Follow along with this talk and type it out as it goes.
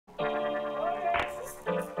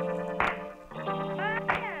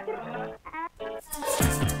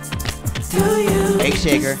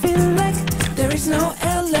shaker.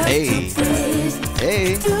 Hey.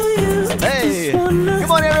 Hey. Hey.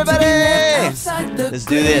 Come on, everybody. Let's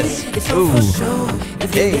do this. Ooh.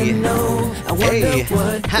 Hey. Hey.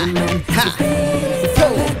 Ha. Ha.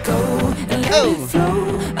 Oh.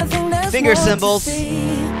 Finger cymbals.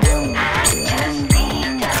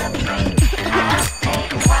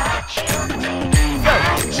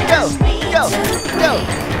 Go. Go. Go.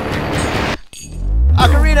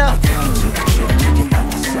 Ocarina.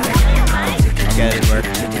 Okay, that didn't work.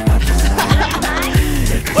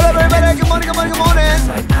 What up, everybody? Good morning, good morning, good morning.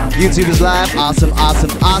 YouTube is live. Awesome,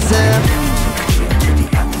 awesome, awesome.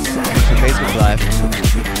 Facebook's live.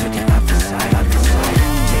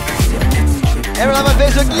 Everyone on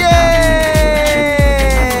Facebook, yay!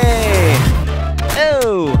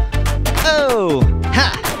 Oh, oh, ha,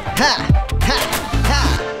 ha, ha, ha.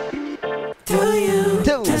 Do you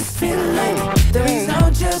just feel like there is no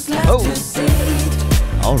just left to see?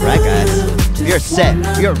 All right, guys. We are set.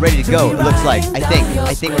 We are ready to go. It looks like. I think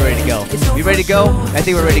we're ready to go. You ready to go? I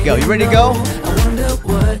think we're ready to go. You ready to go?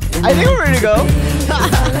 I think we're ready to go.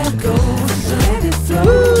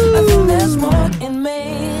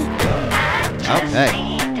 Okay.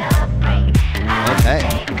 Okay.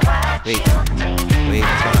 Wait. Wait.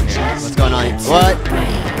 What's going on here? What's going on here? What?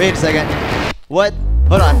 Wait a second. What?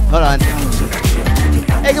 Hold on. Hold on.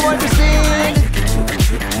 Hey, good morning, Christine.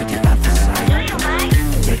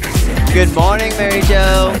 Good morning, Mary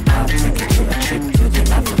Jo.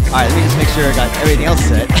 Alright, let me just make sure I got everything else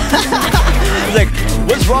set. I was like,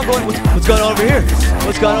 what's wrong going? What's going on over here?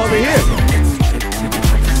 What's going on over here?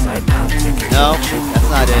 No, that's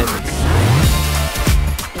not it.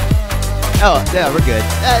 Oh, yeah, we're good.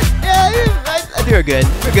 Yeah, I think we're good.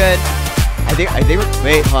 We're good. I think we're.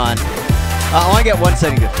 Wait, hold on. I want to get one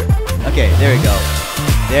setting different. Okay, there we go.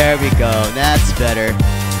 There we go. That's better.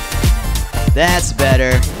 That's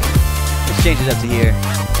better. Let's change it up to here.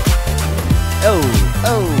 Oh,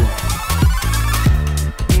 oh.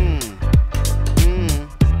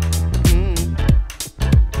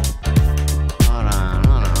 Hold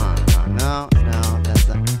on. No, that's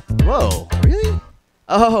not. Whoa, really?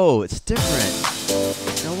 Oh, it's different.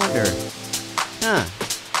 No wonder. Huh.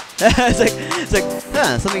 it's like,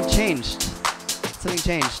 huh, something changed. Something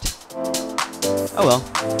changed. Oh well.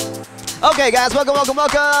 Okay, guys, welcome.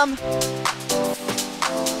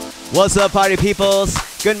 What's up, party peoples?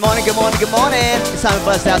 Good morning, good morning, good morning. It's time to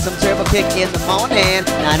bust out some turbo kick in the morning.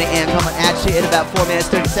 9 a.m. coming at you in about 4 minutes,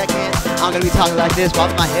 30 seconds. I'm gonna be talking like this,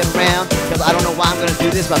 bobbing my head around, because I don't know why I'm gonna do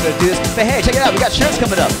this, but I'm gonna do this. But hey, check it out, we got shirts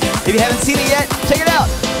coming up. If you haven't seen it yet, check it out.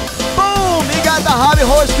 Boom! We got the Hobby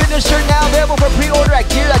Horse Fitness shirt now available for pre-order at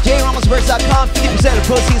gear.jramosmerch.com. 50% of the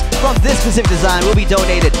proceeds from this specific design will be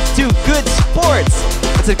donated to Good Sports.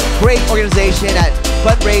 It's a great organization that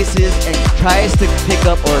fundraises and tries to pick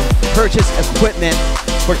up or purchase equipment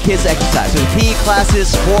for kids to exercise. So PE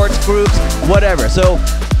classes, sports groups, whatever. So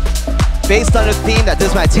based on the theme that this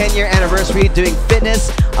is my 10-year anniversary doing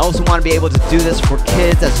fitness, I also want to be able to do this for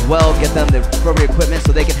kids as well, get them the appropriate equipment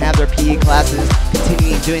so they can have their PE classes,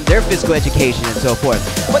 continuing doing their physical education and so forth.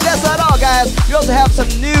 But that's not all, guys. We also have some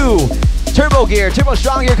new turbo gear, turbo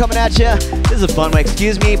strong gear coming at you. This is a fun one.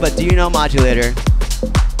 Excuse me, but do you know modulator?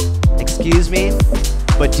 Excuse me,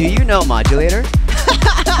 but do you know modulator?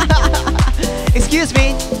 Excuse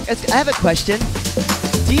me, I have a question.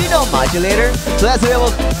 Do you know modulator? So that's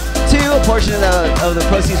available too. A portion of the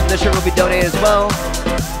proceeds from this shirt will be donated as well.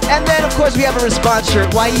 And then, of course, we have a response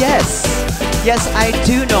shirt. Why, yes. Yes, I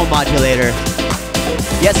do know modulator.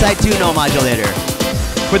 Yes, I do know modulator.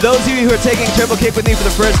 For those of you who are taking Turbo Kick with me for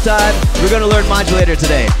the first time, we're going to learn modulator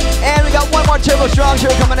today. And we got one more Turbo Strong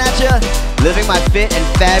shirt coming at you. Living my fit and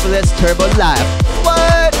fabulous Turbo life.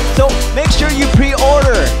 What? So make sure you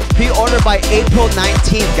pre-order. Pre-order by April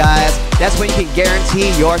 19th, guys. That's when you can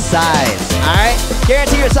guarantee your size. All right?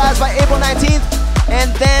 Guarantee your size by April 19th.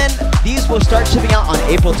 And then these will start shipping out on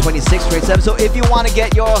April 26th, 27th. So if you want to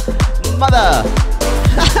get your mother,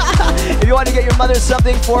 if you want to get your mother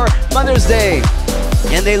something for Mother's Day,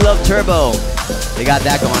 and they love Turbo, they got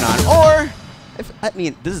that going on. Or,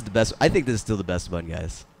 this is the best. I think this is still the best one,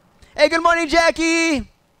 guys. Hey, good morning, Jackie.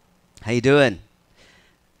 How you doing?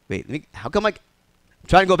 Wait, how come I'm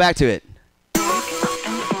trying to go back to it.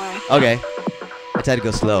 Okay. I tried to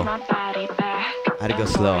go slow. I had to go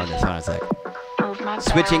slow on this. Hold on a sec.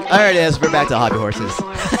 Switching. There it is. We're back to hobby horses.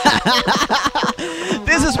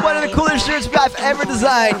 This is one of the coolest shirts I've ever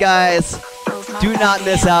designed, guys. Do not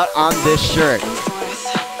miss out on this shirt.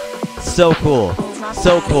 So cool.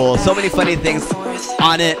 So cool. So many funny things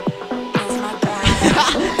on it.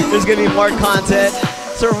 There's going to be more content.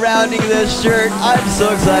 surrounding this shirt. I'm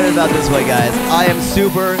so excited about this one, guys. I am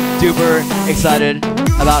super duper excited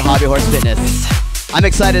about Hobby Horse Fitness. I'm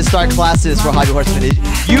excited to start classes for Hobby Horse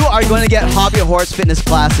Fitness. You are going to get Hobby Horse Fitness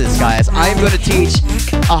classes, guys. I am going to teach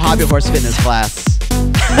a Hobby Horse Fitness class.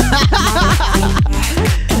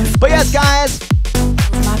 But yes, guys,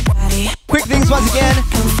 quick things once again.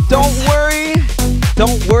 Don't worry.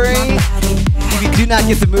 If you do not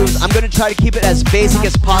get the moves, I'm going to try to keep it as basic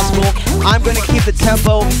as possible. I'm going to keep the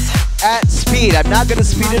tempo at speed. I'm not going to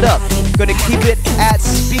speed it up. I'm going to keep it at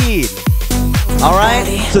speed. All right,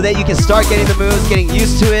 so that you can start getting the moves, getting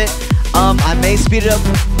used to it. I may speed it up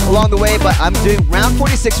along the way, but I'm doing round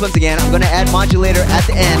 46 once again. I'm going to add modulator at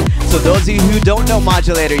the end. So those of you who don't know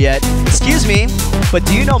modulator yet, excuse me, but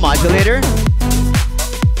do you know modulator?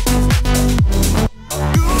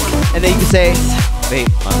 And then you can say, wait,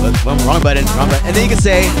 wrong button. And then you can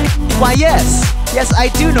say, why yes, I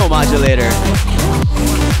do know modulator.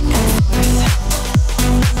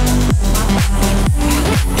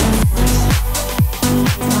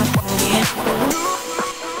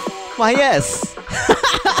 Why yes.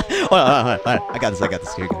 Hold on. I got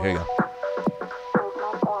this. Here you go.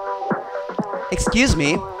 Excuse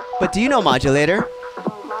me, but do you know modulator?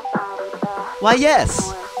 Why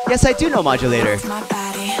yes, I do know modulator.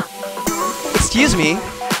 Excuse me,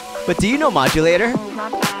 but do you know modulator?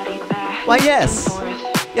 Why yes,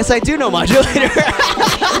 I do know modulator.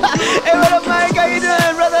 Hey, what up, Mike? How you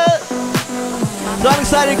doing, brother? So I'm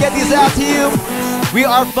excited to get these out to you. We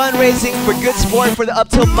are fundraising for good sport for the up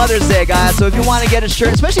till Mother's Day, guys. So if you want to get a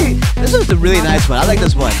shirt, especially, this is a really nice one. I like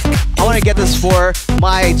this one. I want to get this for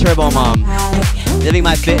my Turbo Mom, living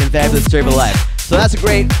my fit and fabulous Turbo life. So that's a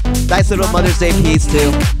great, nice little Mother's Day piece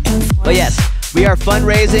too. But yes, we are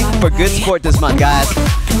fundraising for good sport this month, guys.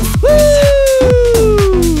 Woo!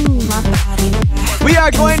 We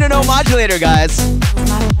are going to know modulator, guys.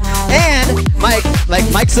 And like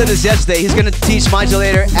Mike said this yesterday, he's going to teach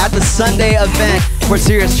modulator at the Sunday event for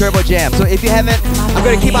Serious Turbo Jam. So if you haven't, I'm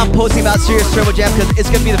going to keep on posting about Serious Turbo Jam because it's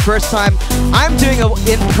going to be the first time I'm doing an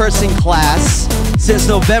in-person class since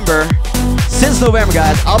November. Since November,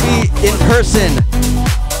 guys. I'll be in person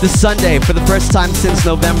this Sunday for the first time since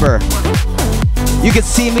November. You can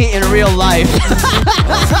see me in real life.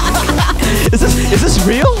 Is this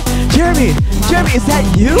real? Jeremy, is that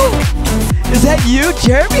you? Is that you,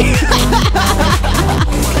 Jeremy?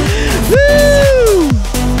 Woo!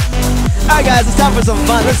 Alright guys, it's time for some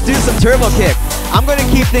fun. Let's do some turbo kick. I'm going to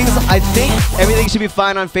keep things, I think everything should be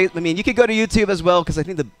fine on Facebook. I mean, you could go to YouTube as well because I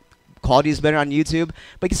think the quality is better on YouTube.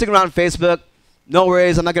 But you can stick around on Facebook. No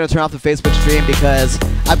worries, I'm not going to turn off the Facebook stream because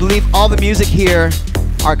I believe all the music here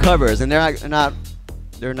are covers and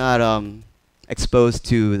they're not exposed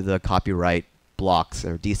to the copyright blocks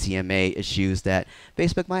or DCMA issues that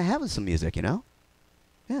Facebook might have with some music, you know?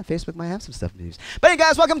 Yeah, Facebook might have some stuff to use. But hey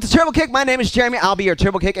guys, welcome to Turbo Kick. My name is Jeremy. I'll be your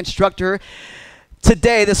Turbo Kick instructor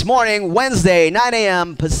today, this morning, Wednesday, 9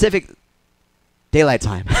 a.m. Pacific Daylight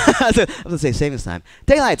Time. I was going to say savings time.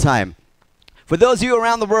 Daylight time. For those of you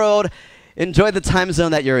around the world, enjoy the time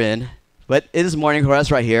zone that you're in. But it is morning for us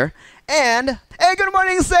right here. And, hey, good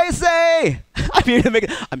morning, Say. I'm here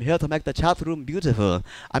to make the chat room beautiful.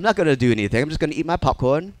 I'm not going to do anything. I'm just going to eat my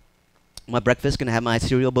popcorn. My breakfast, going to have my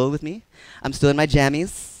cereal bowl with me. I'm still in my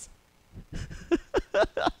jammies.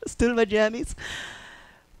 Still in my jammies.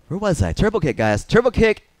 Where was I? Turbo Kick, guys. Turbo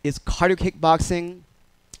Kick is cardio kickboxing.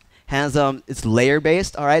 It's layer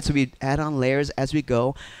based, all right? So we add on layers as we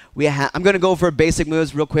go. I'm going to go for basic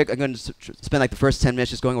moves real quick. I'm going to spend like the first 10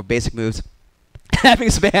 minutes just going over basic moves. Having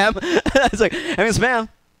spam. It's like, having spam.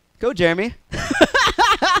 Go, Jeremy.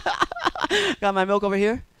 Got my milk over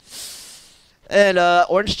here. And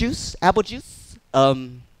orange juice, apple juice.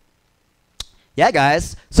 Yeah,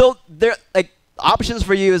 guys. So there, like, options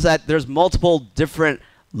for you is that there's multiple different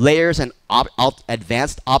layers and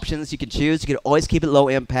advanced options you can choose. You can always keep it low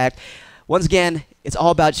impact. Once again, it's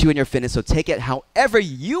all about you and your fitness. So take it however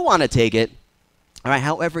you want to take it. All right,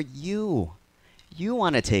 however you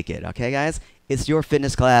want to take it. Okay, guys. It's your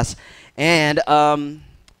fitness class, and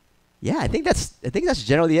yeah, I think that's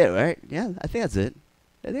generally it, right? Yeah, I think that's it.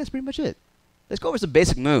 I think that's pretty much it. Let's go over some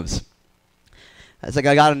basic moves. It's like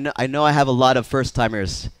I know I have a lot of first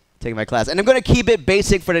timers taking my class, and I'm going to keep it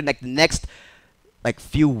basic for the next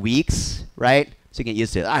few weeks, right? So you get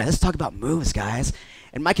used to it. All right, let's talk about moves, guys.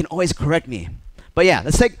 And Mike can always correct me. But yeah,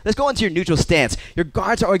 let's go into your neutral stance. Your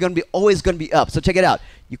guards are always going to be up. So check it out.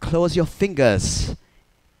 You close your fingers.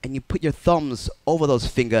 And you put your thumbs over those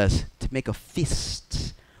fingers to make a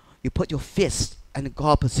fist. You put your fist in a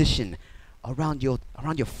guard position around your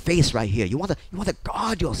face right here. You want to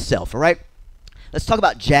guard yourself, all right? Let's talk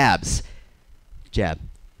about jabs. Jab.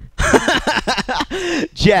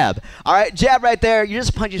 Jab. All right, jab right there. You're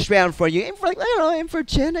just punching straight out in front of you. Aim for like, I don't know, aim for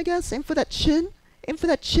chin, I guess. Aim for that chin. Aim for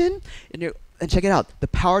that chin. And check it out. The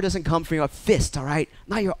power doesn't come from your fist, all right?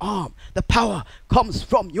 Not your arm. The power comes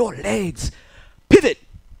from your legs. Pivot.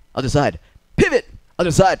 Other side. Pivot.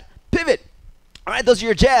 Other side. Pivot. All right, those are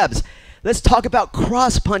your jabs. Let's talk about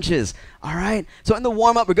cross punches, all right? So in the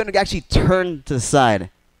warm-up, we're going to actually turn to the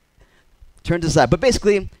side. Turn to the side. But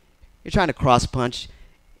basically, you're trying to cross punch.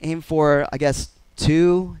 Aim for, I guess,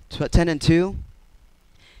 10 and 2.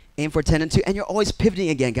 Aim for 10 and 2. And you're always pivoting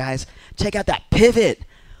again, guys. Check out that pivot.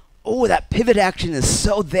 Oh, that pivot action is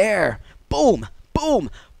so there. Boom,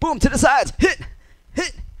 boom, boom to the sides. Hit,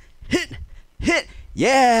 hit, hit, hit.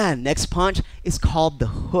 Yeah, next punch is called the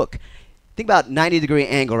hook. Think about 90-degree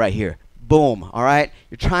angle right here. Boom, all right?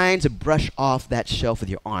 You're trying to brush off that shelf with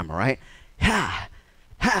your arm, all right? Ha,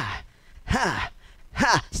 ha, ha,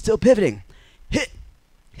 ha. Still pivoting. Hit,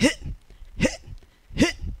 hit, hit,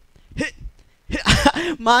 hit, hit,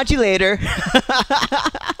 hit. Modulator.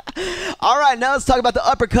 All right, now let's talk about the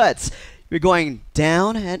uppercuts. You're going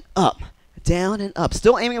down and up, down and up.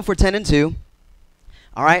 Still aiming for 10 and 2.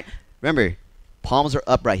 All right, remember, palms are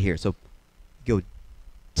up right here. So go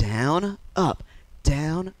down, up,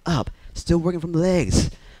 down, up. Still working from the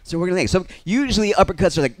legs. Still working the legs. So usually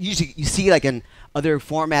uppercuts are like, usually you see like in other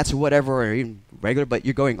formats or whatever, or even regular, but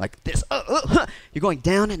you're going like this. You're going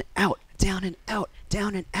down and out, down and out,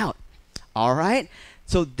 down and out. All right?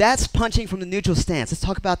 So that's punching from the neutral stance. Let's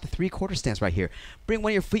talk about the 3/4 stance right here. Bring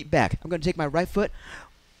one of your feet back. I'm going to take my right foot.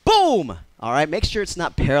 Boom! All right, make sure it's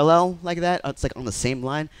not parallel like that. It's like on the same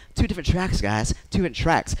line. 2 different tracks, guys. 2 different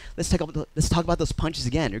tracks. Let's talk about those punches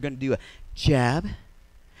again. You're going to do a jab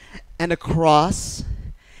and a cross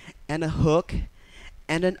and a hook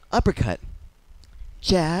and an uppercut.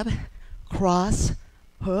 Jab, cross,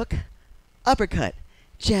 hook, uppercut.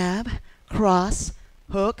 Jab, cross,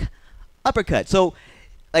 hook, uppercut. So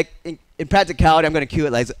like in practicality, I'm going to cue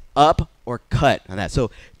it like up or cut on that. So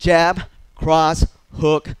jab, cross,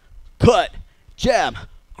 hook, cut. Jab,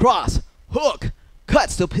 cross, hook, cut.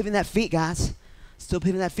 Still pivoting that feet, guys. Still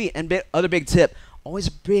pivoting that feet. And other big tip, always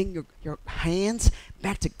bring your hands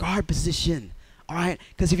back to guard position. All right?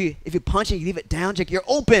 Because if you punch and you leave it down, Jake, you're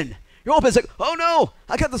open. You're open. It's like, oh no,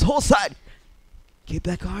 I got this whole side. Keep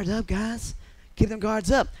that guard up, guys. Keep them guards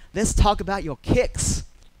up. Let's talk about your kicks.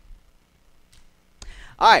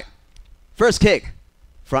 All right, first kick,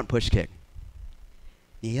 front push kick.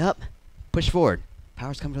 Knee up, push forward.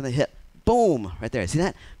 Power's coming from the hip. Boom, right there. See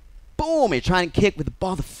that? Boom, you're trying to kick with the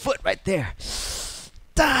ball of the foot right there.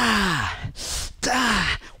 Da, da,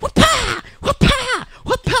 whoop-ah, whoop-ah,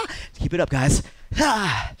 whoop-ah. Keep it up, guys.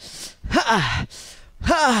 Ha, ha,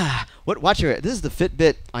 ha. Watch your, this is the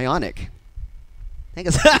Fitbit Ionic.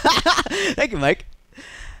 Thank you, Mike.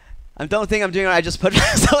 I don't think I'm doing it. I just put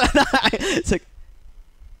myself. It's like,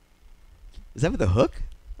 is that with a hook?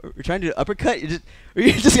 Or you're trying to do an uppercut? You're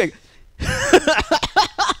just like,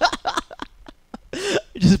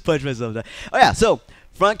 I just punched myself down. Oh yeah, so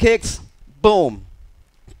front kicks, boom,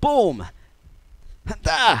 boom,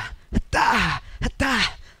 da, da, da,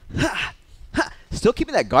 ha, ha. Still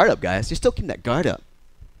keeping that guard up, guys. You're still keeping that guard up.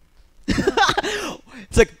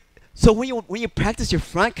 It's like, so when you practice your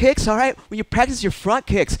front kicks, all right? When you practice your front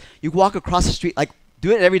kicks, you walk across the street, like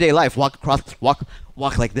do it in everyday life. Walk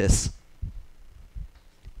like this.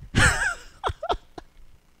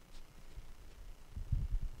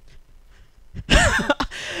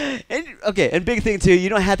 And big thing too, you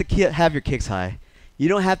don't have to have your kicks high. You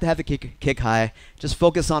don't have to have the kick high. Just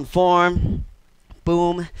focus on form.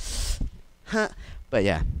 Boom. Huh. But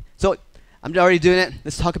yeah. So I'm already doing it.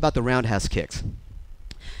 Let's talk about the roundhouse kicks.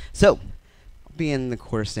 So I'll be in the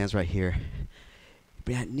quarter stance right here.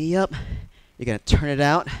 Bring that knee up. You're gonna turn it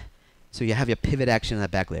out so you have your pivot action in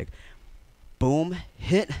that back leg. Boom,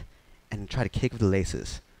 hit, and try to kick with the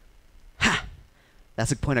laces. Ha! That's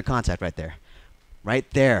the point of contact right there. Right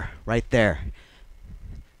there, right there.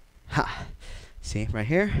 Ha! See, right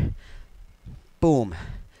here. Boom.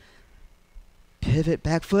 Pivot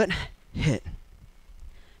back foot, hit.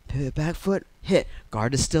 Pivot back foot, hit.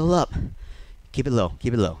 Guard is still up. Keep it low,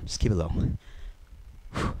 keep it low. Just keep it low.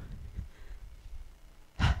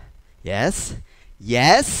 Yes,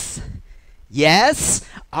 yes, yes.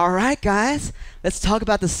 All right, guys. Let's talk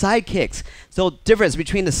about the side kicks. So difference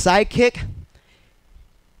between the side kick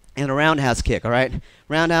and a roundhouse kick, all right?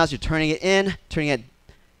 Roundhouse, you're turning it in, turning it.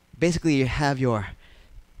 Basically, you have your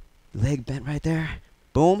leg bent right there.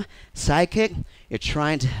 Boom. Side kick, you're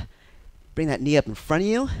trying to bring that knee up in front of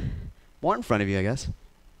you, more in front of you, I guess.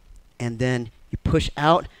 And then you push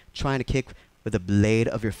out, trying to kick with the blade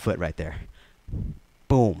of your foot right there.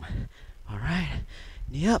 boom. All right,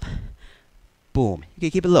 knee up, boom. You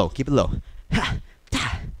can keep it low, keep it low. Ha,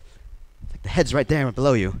 ta. Like the head's right there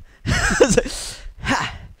below you.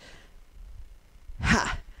 Ha,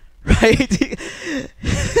 ha, right?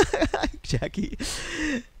 Jackie.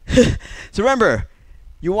 So remember,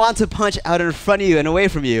 you want to punch out in front of you and away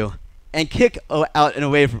from you, and kick out and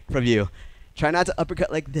away from you. Try not to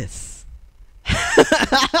uppercut like this.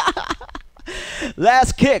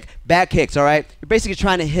 Last kick, back kicks, all right? You're basically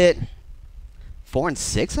trying to hit 4 and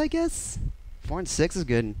 6, I guess? 4 and 6 is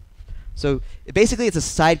good. So basically it's a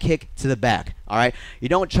side kick to the back, all right? You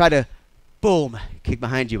don't try to, boom, kick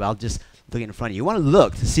behind you while just looking in front of you. You want to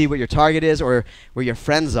look to see what your target is or where your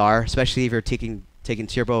friends are, especially if you're taking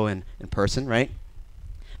turbo in person, right?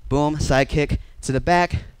 Boom, side kick to the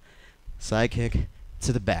back, side kick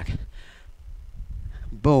to the back.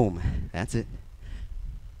 Boom, that's it.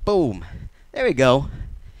 Boom. There we go.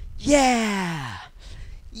 Yeah!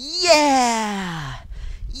 Yeah!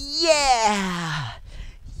 Yeah!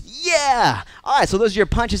 Yeah! All right, so those are your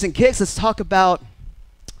punches and kicks. Let's talk about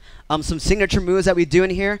some signature moves that we do in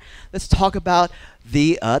here. Let's talk about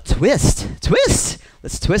the twist. Twist!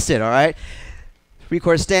 Let's twist it, all right?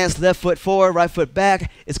 3/4 stance, left foot forward, right foot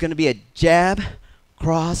back. It's going to be a jab,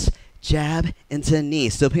 cross, jab, into a knee.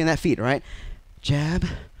 Still picking that feet, all right? Jab,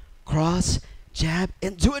 cross, jab,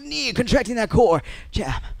 into a knee, contracting that core.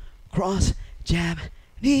 Jab, cross, jab,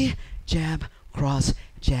 knee, jab, cross,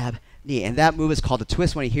 jab, knee. And that move is called a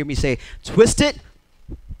twist. When you hear me say, twist it,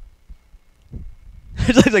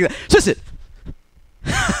 just like that. Twist it.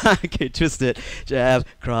 Okay, twist it. Jab,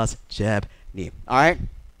 cross, jab, knee. All right?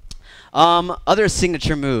 Other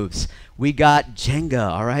signature moves. We got Jenga,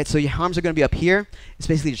 all right? So your arms are going to be up here. It's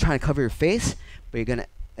basically you're trying to cover your face, but you're going to,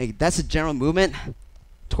 that's a general movement.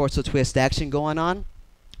 Torso twist action going on.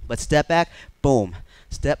 But step back, boom.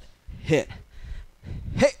 Step, hit.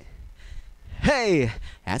 Hey. Hey.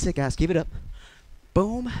 That's it, guys. Keep it up.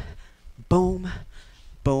 Boom, boom,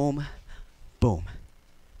 boom, boom.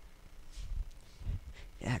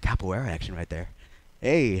 Yeah, capoeira action right there.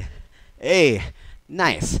 Hey. Hey.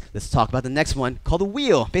 Nice. Let's talk about the next one called the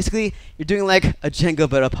wheel. Basically, you're doing like a Jenga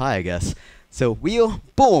but up high, I guess. So wheel,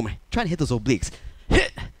 boom. Trying to hit those obliques.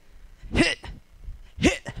 Hit. Hit.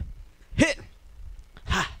 Hit. Hit.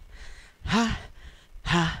 Ha. Ha.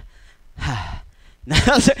 Ha. Ha.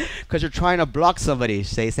 Now, because you're trying to block somebody,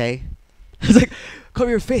 say. It's like, cover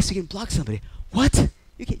your face so you can block somebody. What?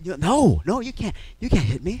 You can't. No, you can't. You can't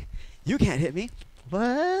hit me. You can't hit me.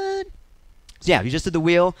 What? So yeah, we just did the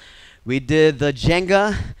wheel. We did the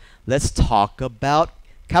Jenga. Let's talk about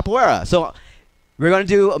capoeira. So we're going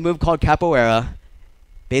to do a move called capoeira.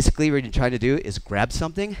 Basically, what you're trying to do is grab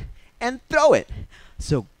something and throw it.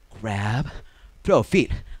 So grab, throw,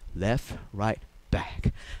 feet, left, right,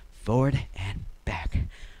 back, forward and back,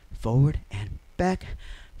 forward and back,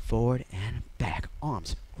 forward and back.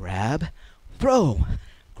 Arms, grab, throw,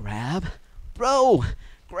 grab, throw,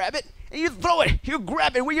 grab it, and you throw it. You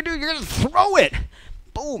grab it. What you do, you're going to throw it.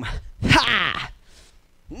 Boom. Ha!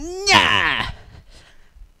 Nya!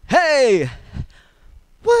 Hey!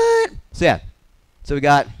 What? So yeah. So we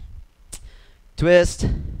got twist,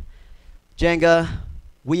 Jenga,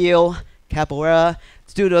 wheel, capoeira.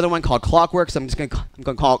 Let's do another one called clockwork. So I'm going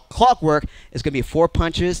to call it clockwork. It's going to be 4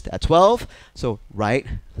 punches at 12. So right,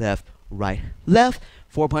 left,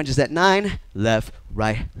 4 punches at 9. Left,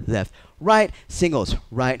 right, right. Singles,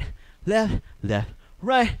 right, left,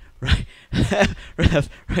 right. Right,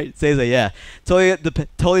 left, right. Say that, yeah. Totally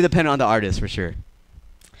dependent on the artist for sure.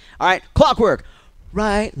 All right, clockwork.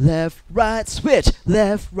 Right, switch.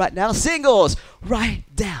 Left, right. Now singles. Right,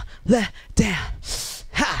 down, left, down.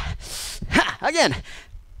 Ha, ha. Again.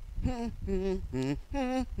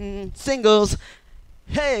 Singles.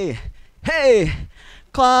 Hey, hey.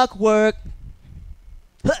 Clockwork.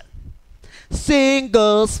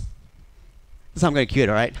 Singles. That's how I'm going to cue it,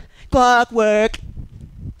 all right? Clockwork.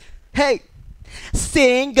 Hey,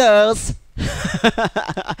 singles.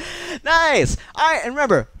 Nice. All right, and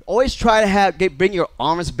remember, always try to bring your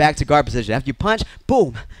arms back to guard position. After you punch,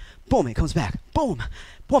 boom, boom, it comes back. Boom,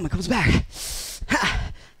 boom, it comes back.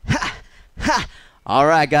 Ha, ha, ha. All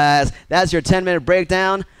right, guys, that's your 10-minute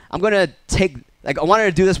breakdown. I'm gonna I wanted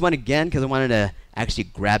to do this one again because I wanted to actually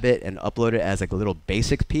grab it and upload it as like a little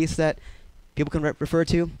basic piece that people can refer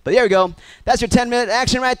to. But there we go. That's your 10-minute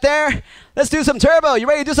action right there. Let's do some turbo. You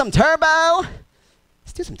ready to do some turbo?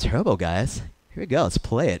 Let's do some turbo, guys. Here we go. Let's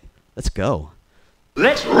play it. Let's go.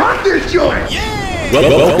 Let's rock this joint. Yeah!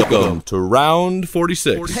 Welcome to round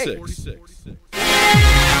 46. Hey.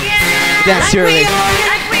 That's early.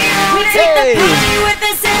 Hey.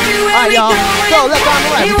 All right, y'all. Go left, on the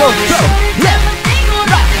right. We go left,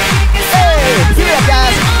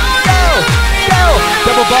 Go.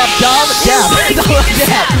 Double bump, down, jab. Double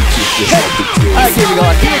jab. Hey. All right, keep it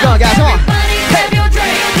going. Keep it going, guys. Come on. Hey.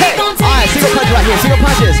 Hey. All right, single punch right here. Single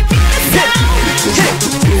punches. Hit. Hit.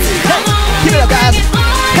 Hey. Keep it up, guys.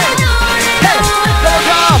 Hey. Hey. Double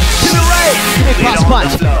drop. To the right. Give me a cross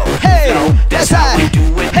punch. Hey. That side.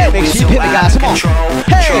 Hey, make sure you pivot, guys. Come on.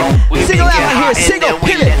 Hey. Single out right here. Single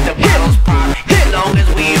pivot. Hit. Hit.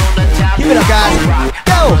 Keep it up, guys.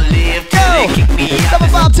 Go. Go. Double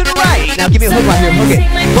bomb to the right. Now give me a hook right here. Hook it.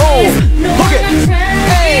 Boom. Hook it.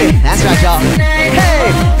 Hey. That's right, y'all.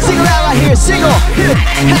 Hey. Single out right here. Single. Hit.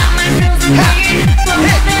 Ha.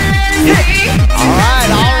 Hit. Hit. All right.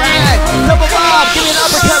 All right. Double bomb. Give me an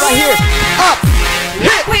uppercut right here. Up.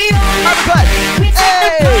 Hit. Uppercut.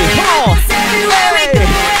 Hey. Come on. Hey.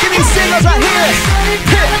 Give me singles right here.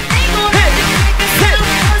 Hit. Hit. Hit. Hit.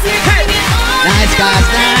 Nice, guys.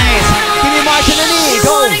 Nice. Give me a march in the knee.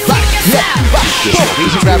 Go. Right. Left. Right. Boom.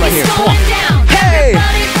 Reach and grab right here. Come on. Hey.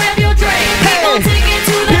 Hey.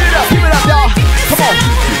 Keep it up. Keep it up, y'all. Come on.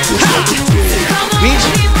 Ha. Reach.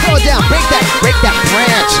 Throw it down. Break that. Break that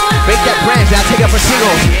branch. Break that branch. Now take it up for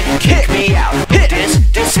singles. Hit. Hit. Take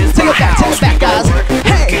it back. Take it back, guys.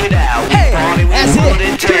 Hey. Hey. That's it.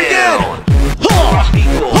 Do it again. Huh. Huh.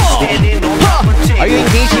 Huh. Are you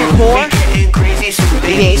engaging your core?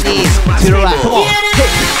 Maybe 8 knees to the right. Come on. Hit.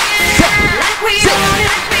 6,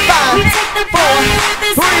 5, 4,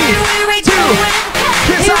 3, 2.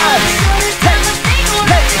 Kiss side. Hey.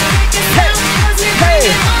 Hey. Hey. Hey.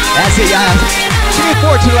 That's it, guys. Give me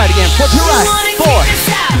 4 to the right again. 4 to the right. 4,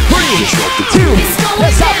 3, 2.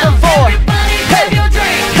 Let's hop from 4. Hey.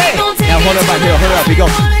 Hey. Now hold up right here. Hold up. We go.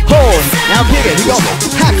 Hold. Now pick it. We go.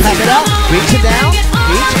 Clap it up. Reach it down.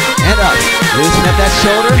 Reach and up. Loosen up that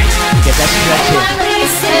shoulder. Get that stretch in.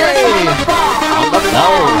 Hey. On the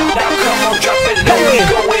floor. Hey.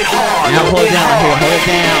 Now hold it down right here. Hold it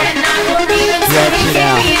down. Stretch it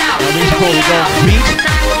out. Now reach, pull. We go. Reach.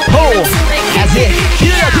 Pull. That's it.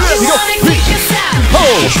 Get it up. Get it up. We go. Reach.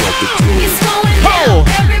 Pull. Pull.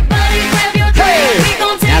 Hey.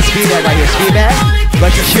 Now speed back right here. Speed back.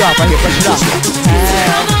 Brush your shoe off right here. Brush it off.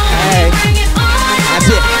 Hey. That's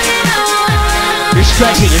it. You're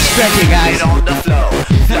stretching, guys. Now hold it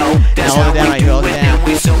down right here. Hold it down.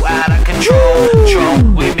 We so out of control.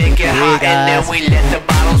 We make it hot and then we let the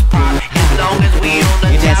bottles pop. As long as we on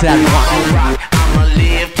the you dance it out if you want. I'ma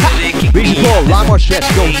live till they keep reach and pull. A lot more stretch.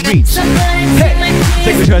 Go reach. Hey.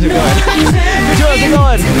 Take the joints are going. The joints are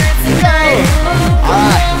going. Go.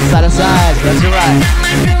 Alright. Side to side. Left to right.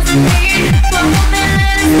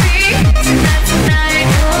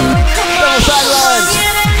 Double side lunge.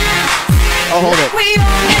 Oh, hold it.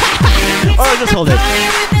 Or just hold it. Now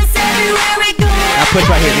push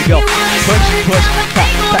right here. You go. Push, push,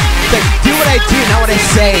 clap, clap. Do what I do, not what I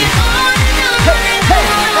say. Hey, hey.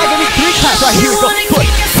 Now give me 3 claps right here. We go.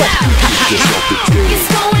 Push, push.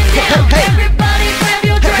 Hey, hey.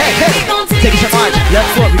 Hey, hey. Take it to march.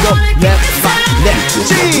 Left foot. We go. Left, right, left.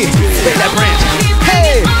 G. Take that branch.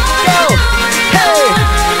 Hey. Go. Hey.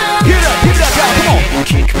 Give it up, y'all. Come on.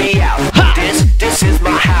 Kick me out. This is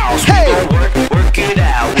my house. Hey. Work it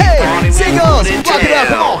out. Hey. Singles. Rock it up.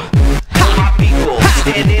 Come on.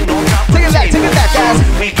 Take it back, guys.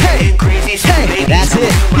 Hey. Hey. That's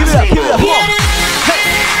it. Give it up. Come on. Hey.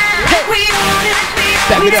 Hey.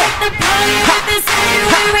 Back it up.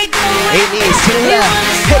 8 knees to the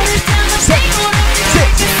left. Hey. 6,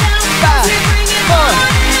 5, 4,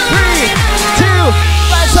 3, 2.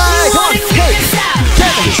 Right side. Come on. Hey.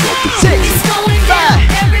 7, 6, 5,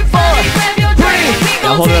 4, 3.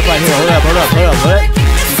 Now hold it up right here. Hold it.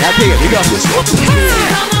 Now pick it. We go. Pop,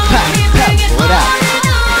 pop. Pull it out.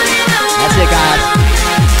 That's it, guys.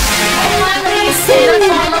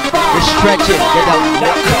 You're stretching.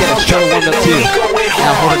 Get a shoulder warmed up too.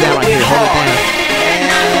 Now hold it down right here. Hold it down.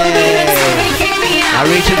 Hey. Now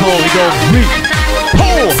reach and pull. We go reach.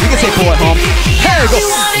 Pull. You can say pull at home. Hey, go.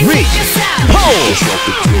 Reach. Pull.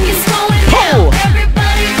 Pull.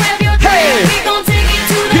 Hey.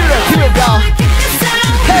 Give it up, y'all.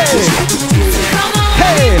 Hey.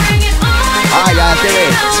 Hey. Alright, guys, get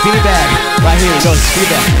ready. Speed back. Right here, go. Speed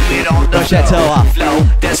back. Push that toe off.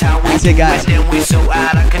 That's it, guys. Hey.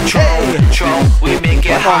 We make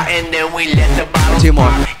it hot and then we let the bottles 2 more.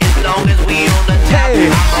 As long as we on the top, Hey.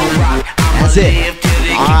 That's it.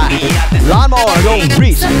 Alright. Lawnmower, go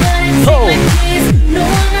reach. Pull.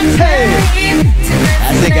 Hey.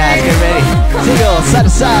 That's it, guys. Get ready. Single, side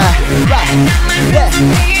to side. Right. Left.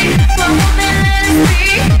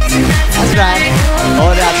 That's right.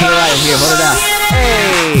 Hold it out to the right here. Hold it out.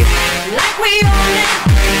 Hey.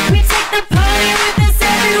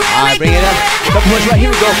 Alright, bring it up. Go push right here.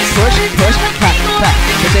 We go. Push, push, clap, back.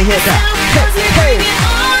 Put your head down. Hey, hey,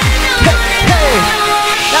 hey, hey.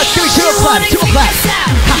 Now do two o'clock, 2 o'clock.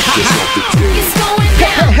 Ha ha ha. It's going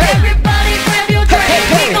down. Everybody grab your drink.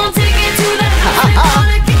 We gon' take it to the house. We're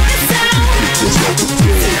gonna kick this out.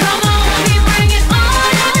 Come on, we bring it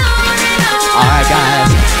on and on and on. All right,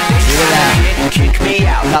 guys. Look at that.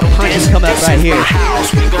 Got punches coming up right here.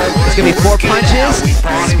 It's gonna be 4 punches.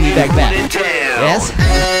 Speed back back. Yes.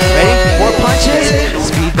 Ready? 4 punches.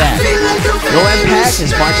 Speed back. No impact.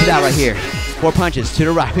 Just march it out right here. 4 punches to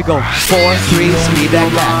the right. We go 4, 3. Speed back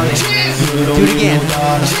back. Do it again.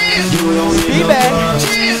 Speed back.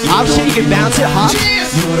 Option. You can bounce it. Hop.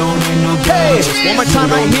 Hey. One more time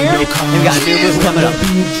right here. And we got a new move coming up.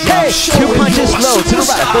 Hey. 2 punches slow to the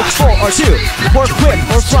right. Go 4 or 2. 4 quick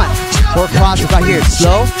or front. 4 crosses right here,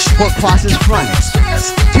 slow. 4 crosses front.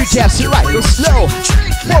 2 jabs to the right, go slow.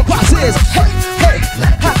 4 crosses, hey, hey,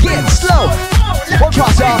 again, slow. 4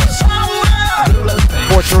 cross off.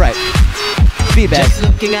 4 to the right. Speed back.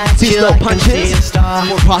 2 slow punches.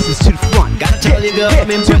 4 crosses to the front. Hit, hit.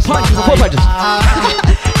 2 punches, 4 punches.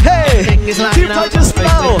 Hey, 2 punches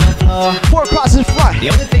slow. 4 crosses front.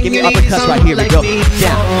 Give me uppercuts right here. We go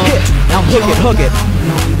down, hit. Now hook it.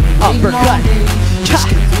 Uppercut. Ha.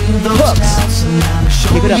 Hooks.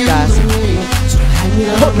 Keep it up, guys.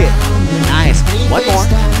 Hook it. Nice. One more.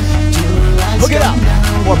 Hook it up.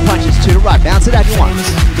 4 punches to the right. Bounce it out if you want.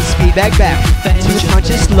 Speed back. 2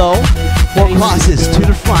 punches slow. 4 crosses to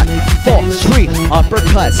the front. 4, 3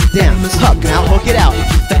 uppercuts down. Hook. Now hook it out.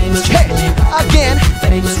 Hey. Again.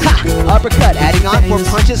 Ha. Uppercut. Adding on 4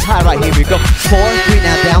 punches high right here. We go 4, 3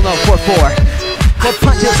 now down low. 4, 4. 4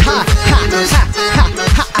 punches high. Ha.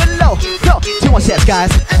 Low. Go. 2 more sets,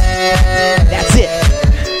 guys. That's it.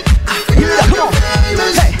 Give it up. Come on.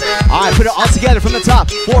 Hey. All right, put it all together from the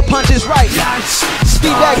top. 4 punches right.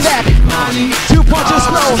 Speed back. 2 punches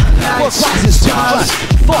slow. 4 crosses to the front.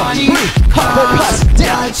 4, 3 uppercuts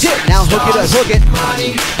down. Hit. Now hook it up. Hook it.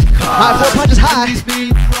 All right, 4 punches high.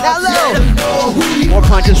 Now low. 4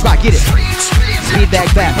 punches right. Get it. Speed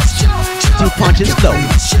back. 2 punches slow.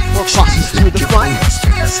 4 crosses to the front.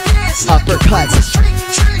 Uppercuts.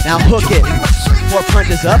 Now hook it. 4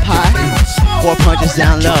 punches up high. 4 punches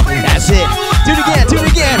down low. That's it. Do it again.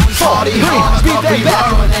 4, 3. Speed back.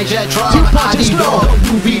 2 punches slow.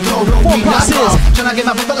 4 crosses.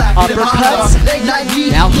 Uppercuts.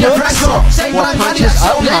 Now hooks. 4 punches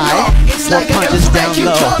up high. 4 punches down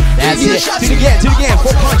low. That's it. Do it again.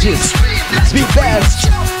 4 punches. Speed back.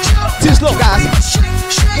 2 slow, guys.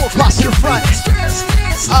 4 crosses to the front.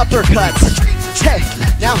 Uppercuts. Hey.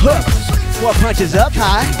 Now hook. 4 punches up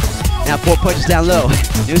high. Now 4 punches down low.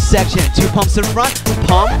 New section. 2 pumps to the front.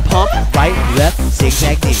 Pump, right, left,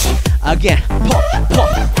 zigzag knee. Again. Pump,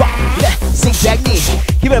 right, left, zigzag knee.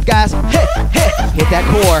 Keep it up, guys. Hey. Hit that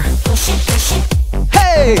core.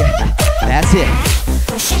 Hey. That's it.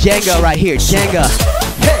 Jenga right here. Jenga.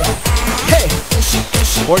 Hey.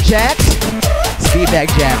 4 jacks. Speed back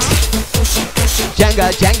jacks.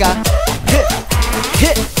 Jenga.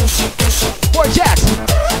 Hit. 4 jacks.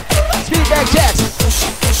 Speed back jacks.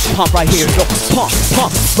 Pump right here. Go pump,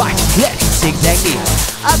 right, left, zigzag knee.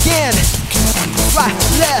 Again. Right,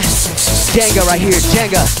 left. Jenga right here.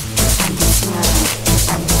 Jenga.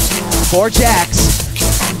 4 jacks.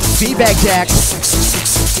 Speed back jacks.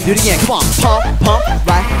 Do it again. Come on. Pump,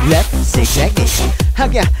 right, left, zigzag knee.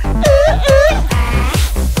 Again.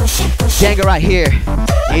 Jenga right here.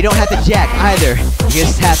 You don't have to jack either. You can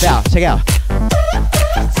just tap out. Check out.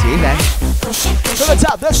 See that? From the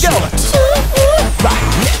top, let's go. Right,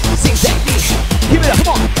 left, zigzag knee. Keep it up,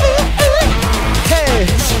 come on. Hey,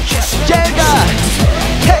 Jenga.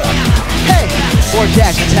 Hey. 4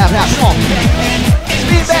 jacks and tap out, come on.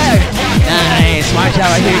 Speed back. Nice, march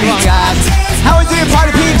out right here, come on guys. How we doing,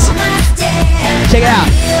 party peeps? Check it out.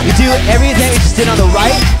 We do everything we just did on the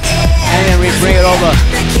right, and then we bring it over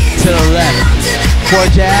to the left. 4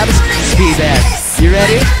 jabs, speed back. You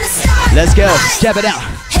ready? Let's go. Step it out.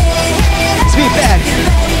 Speed back.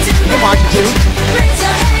 You march it too.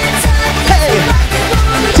 Hey.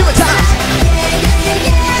 2 more times.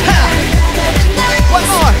 Ha. 1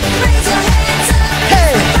 more.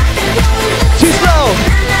 Hey. Too slow.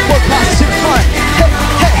 4 crosses to the front.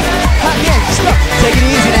 Hey. Again. Slow. Take it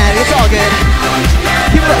easy now. It's all good.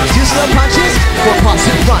 Keep it up. 2 slow punches. 4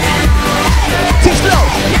 crosses to the front. Too slow.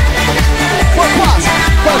 4 cross.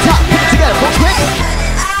 From the top. Put it together. 4 quick.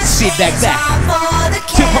 Speed back.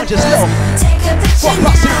 2 punches slow. 4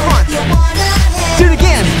 cross to the front. Do it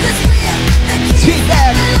again. Speed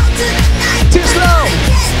back. 2 slow.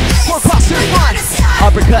 4 cross to the front.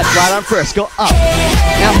 Uppercut. Right arm first. Go up.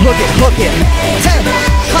 Now hook it. Hey.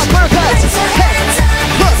 Uppercuts. Hey.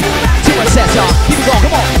 Hook. 2 more sets off. Keep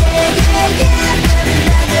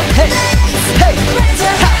Hey, hey,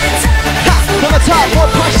 ha, ha. From the top, 4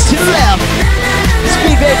 punches to the left.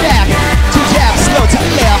 Speed way back, 2 jabs, slow to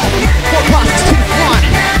the left. 4 crosses to the front.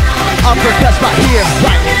 Uppercuts right here,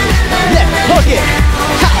 right, left, hook it.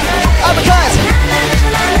 Ha, uppercuts.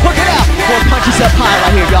 Hook it out. 4 punches up high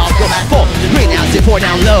right here, y'all. Go back 4, 3, now sit 4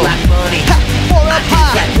 down low. Ha, 4 up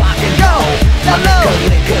high. Go, down low.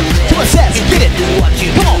 2 sets, get it. Come on,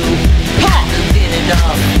 come on.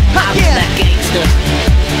 Again.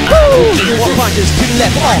 Woo! 4 punches to the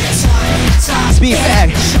left, come on. Speed back.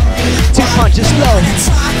 2 punches slow.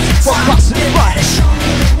 4 crosses to the right.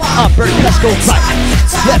 Uppercuts go right.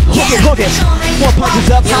 Left, hook it. 4 punches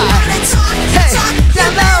up high. Hey,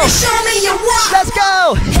 down low. Let's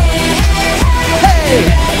go. Hey,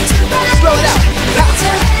 slow it out.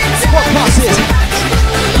 4 crosses.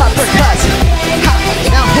 Uppercuts.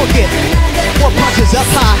 Now hook it. 4 punches up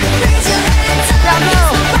high. Down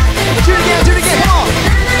low. Do it again, come on.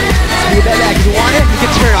 Speed that back if you want it. You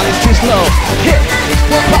can turn on this too slow. Hit.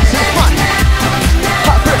 4 crosses to the front.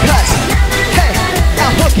 Uppercuts. Hey, now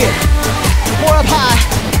hook it. 4 up high.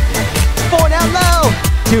 4 down low.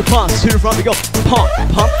 2 pumps to the front. We go pump,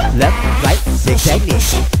 pump, left, right, zigzag knee.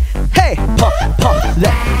 Hey, pump, pump,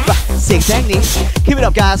 left, right, zigzag knee. Keep it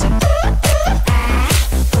up, guys.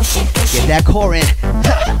 Get that core in.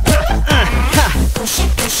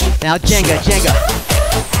 Now Jenga, Jenga.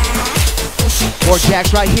 4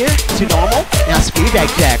 jacks right here to normal. Now speed back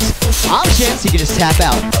jacks. Options, you can just tap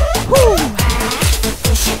out. Woo!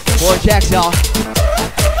 4 jacks, y'all.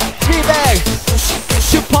 Speed bag.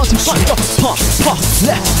 2 pumps in front. Go pump, pump,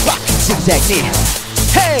 left, right, zigzag knee.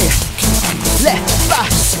 Hey, left,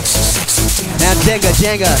 right. Now Jenga,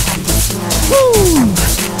 Jenga. Woo!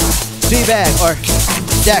 Speed bag or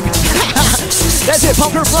jack. That's it.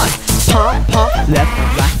 Pump to the front. Pump, pump, left,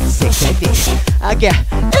 right, zigzag knee. Again.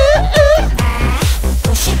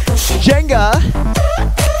 Jenga.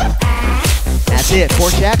 That's it. 4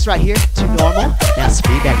 jacks right here to normal. Now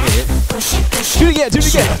speed back with it. Do it again.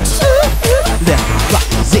 Left, right,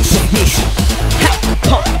 zigzag knee.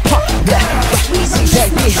 Pump, pump, left, right,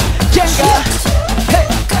 zigzag knee. Jenga. Hey,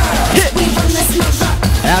 hit.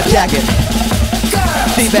 Now jack it.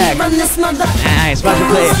 Speed back. Nice. Watch it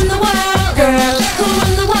play.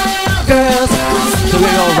 Girls. So we're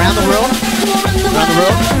gonna go around the world.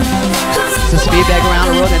 So speed back around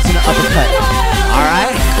the world, then to the uppercut.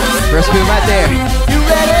 Alright? First move right there. You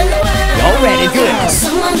ready? Y'all ready? Good.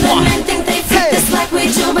 1. Hey.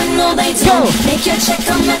 Go.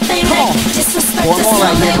 Come on. 4 more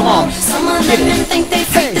right here. Come on. Get it.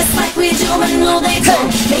 Hey.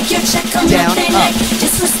 Down, up.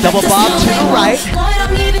 Double bob to the right.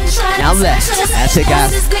 Now left. That's it,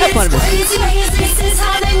 guys. Have fun with it.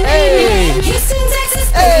 Hey.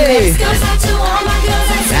 Hey.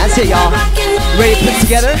 That's it, y'all. Ready to put it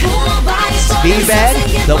together? Speed bag,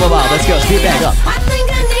 double bob. Let's go. Speed bag up.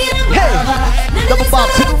 Hey. Double bob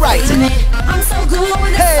to the right.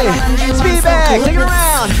 Hey. Speed bag. Take it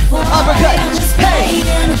around. Uppercut. Hey.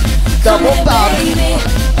 Double bob.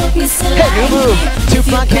 Hey, new move. 2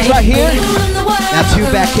 front kicks right here. Now 2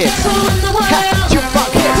 back kicks. Hey, 2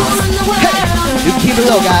 front kicks. Hey, you keep it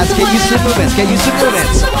low, guys. Get used to the movements. Get used to the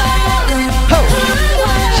movements. Ho.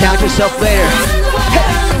 Challenge yourself later.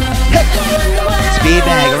 Hey, hey. Speed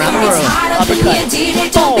bag around the world. Uppercut.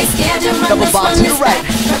 Boom. Double bob to the right.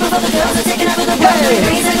 Hey,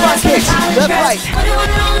 front kicks. Left, right.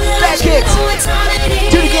 Back kicks.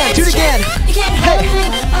 Do it again. Hey,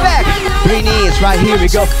 back. 3 knees right here. We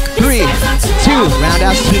go. 3, 2.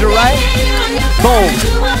 Roundhouse to the right. Boom.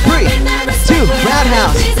 3, 2.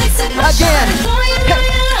 Roundhouse. Again. Hey.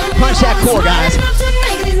 Punch that core, guys.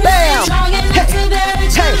 Bam. Hey.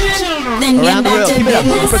 Hey. Around the world. Keep it up.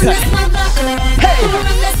 Uppercut. Hey.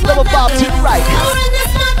 Double bob to the right.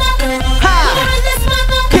 Ha.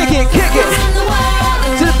 Kick it.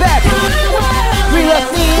 To the back. 3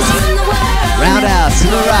 left knees. Roundhouse to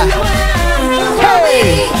the right.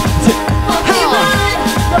 Hey.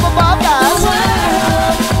 Double bob, guys.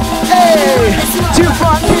 Hey. 2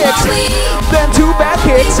 front kicks. Then 2 back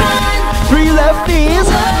kicks. 3 left knees.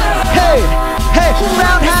 Hey. Hey.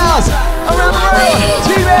 Roundhouse. Around the world.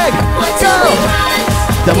 T-Reg. Go.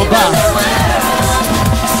 Double bob.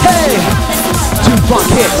 Hey. 2 front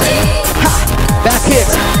kicks. Ha. Back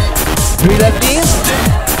kicks. 3 left knees.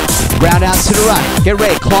 Roundhouse to the right. Get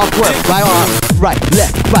ready. Clockwork. Right arm. Right.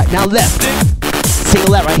 Left. Right. Now left.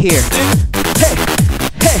 Single left right here. Hey.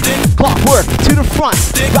 Hey. Clockwork to the front.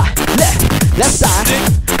 Right. Left. Left side.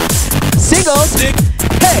 Singles.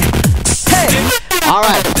 Hey. Hey. All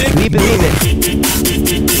right. We believe it.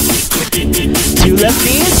 Two left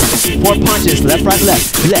knees, 4 punches. Left, right,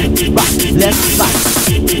 left, left, right, left, right.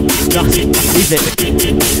 No, leave it.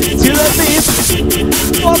 Two left knees,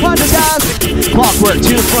 4 punches, guys. Clockwork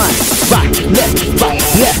to the front. Right, left, right.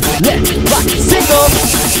 Single.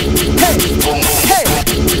 Hey, hey.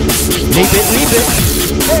 Leap it.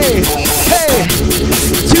 Hey, hey.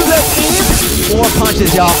 Two left knees, 4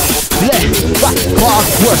 punches, y'all. Left, right,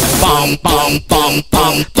 clockwork. Bum, bum, bum,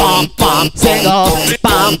 bum, bum, bum. Single.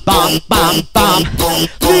 Bum, bum, bum, bum.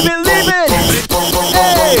 Leave it.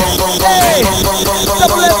 Hey, hey.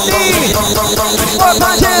 Double left knee. 4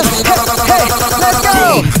 punches. Hey, let's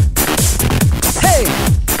go. Hey.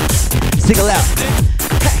 Single out.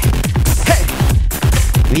 Hey.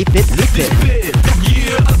 Leap it. Hey.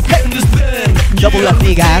 Double left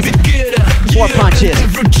knee, guys. 4 punches.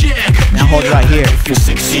 Now hold it right here. If you're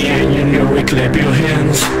sexy and you know it, clap your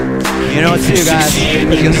hands. You know what to do, guys.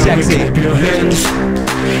 Because you're sexy. Clap your hands.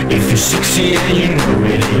 If you're sexy and you know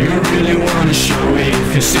it, and you really wanna show it.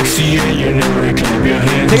 If you're sexy and you know it, clap your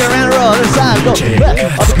hands. Take it around the roll, other side, go left,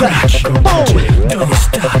 upper clap, boom. Don't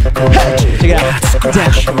stop, Hey, check it out.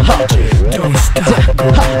 Down, up, don't stop,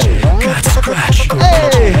 got scratch.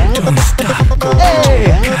 hey, Don't stop,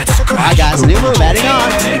 hey. Alright, guys, new move, adding on.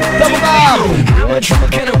 Double bob.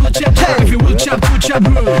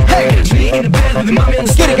 Hey,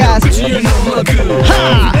 get it, guys.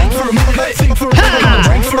 Ha! Ha!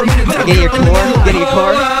 Get your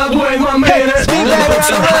core, Hey, speed back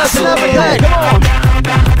around the left, and uppercut, come on.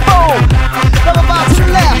 Boom. Double bob to the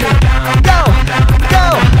left. Go.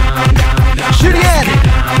 Shoot again.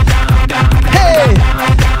 Hey.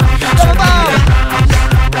 Double bob.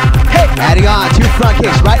 Hey, adding on, 2 front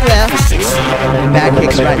kicks, right, left. Back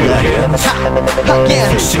kicks, right, left. Ha. Again.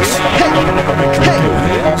 Hey.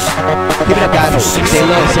 Keep it up, guys. Stay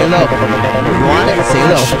low. You want it? Stay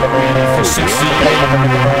low.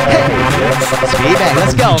 Hey. Speed back,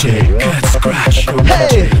 let's go.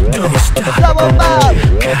 Hey. Double bob.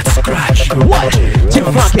 1, 2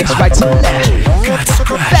 front kicks, right to left.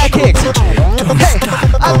 Back kicks. Hey.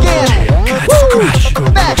 Again. Woo.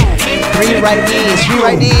 Back. 3 right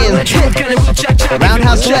knees.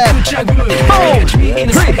 Roundhouse check. Boom. 3,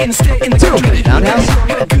 2. Roundhouse.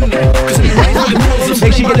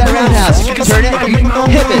 Make sure you get that roundhouse. Turn it.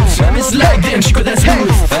 Hip it. Hey.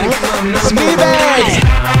 Speed bags.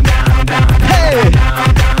 Hey.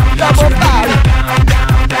 Double bob.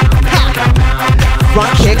 Ha.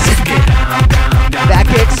 Front kicks. Back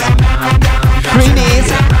kicks. 3 knees.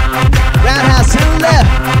 Roundhouse to the left.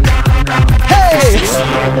 Hey.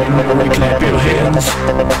 Clap your hands.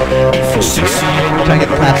 Try to get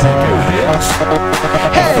the claps in.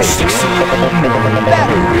 Hey. Back.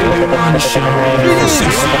 3 knees.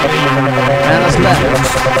 Roundhouse left.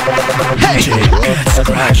 Hey.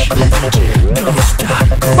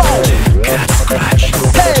 Boom.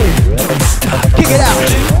 Hey. Kick it out.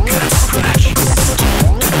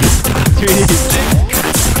 3 knees.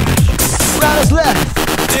 Roundhouse left.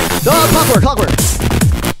 No, clockwork.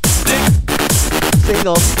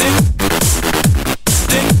 Single.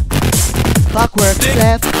 Clockwork,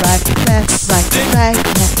 left, right,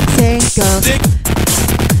 single.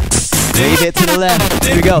 Leave it to the left.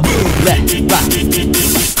 Here we go. Left, right.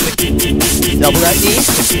 Double right knee.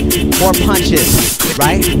 4 punches.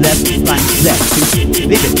 Right, left. Leave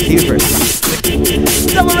it first.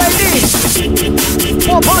 Double right knee.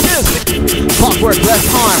 4 punches. Clockwork, left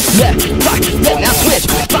arm. Left, right. Now switch.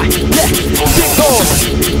 Right, left. Singles.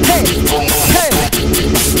 Hey.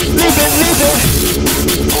 Leave it.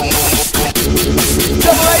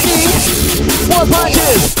 Double right knee. 4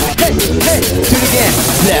 punches. Hey. Do it again.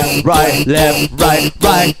 Left,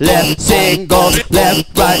 right, left. Singles. Left,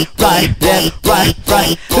 right.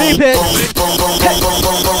 Leave it. Hey.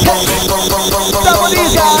 Double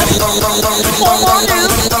knees, guys. 4 more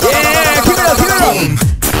knees. Yeah, keep it up.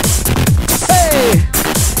 Hey.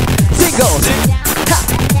 Singles. Ha.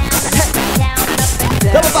 Hey.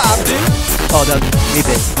 Double bob. Oh, leave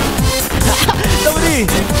it. Double knee.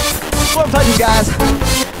 4 punches, guys.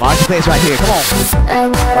 March the place right here. Come on.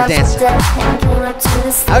 Or dance.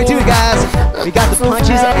 How we doing, guys? We got the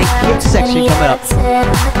punches and kick section coming up.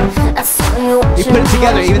 We put it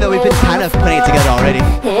together, even though we've been kind of putting it together already.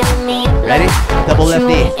 Ready? Double left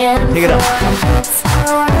knee. Pick it up.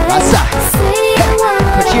 Right side. Hey.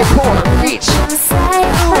 Put your core. Reach. Ooh.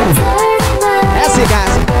 That's it,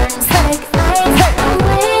 guys. Hey.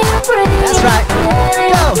 That's right.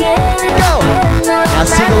 Go. Now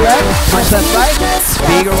single left, punch left, right,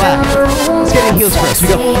 speed or right. Let's get in heels first. We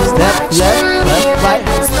go left, right.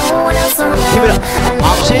 Keep it up.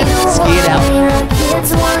 Option, ski it out.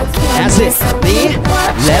 That's it. Knee,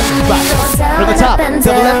 left, right. From the top,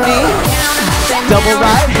 double left knee.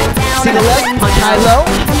 Single left, punch high low.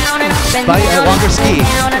 Body longer ski.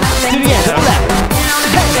 Do it again, double left.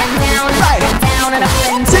 Hey, right.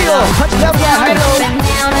 Single, punch left, right, high low.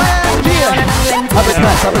 And here.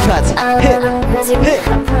 Uppercuts, uppercuts. Hit, hit.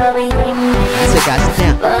 That's it, guys.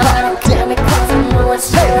 Down, up, down. Hey,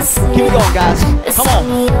 keep it going, guys. Come on.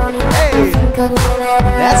 Hey,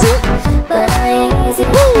 that's it.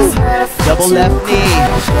 Woo. Double left knee.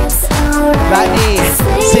 Right knee.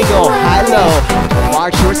 Single, high low.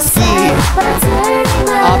 March your ski.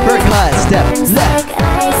 Uppercut, step left,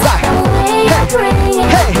 right.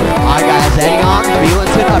 Hey, alright guys, adding on, wheel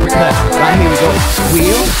into an uppercut. Right here we go.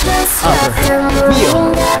 Wheel, upper,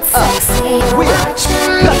 wheel, up, wheel,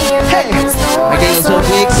 cut. Hey, I get those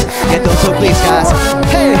obliques. Get those obliques, guys.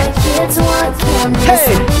 Hey,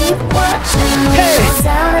 hey, hey.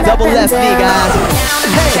 Double left knee, guys.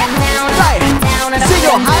 Hey, right.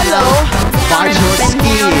 Single, high low. March your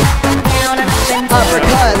ski.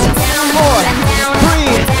 Uppercut. 4, 3.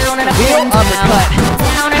 Wheel, uppercut.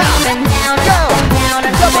 Go.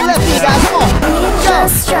 Double left knee, guys. Come on. Go.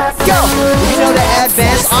 Go. You know the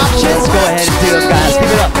advanced options? Go ahead and do them, guys.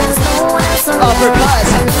 Give it up. Uppercut.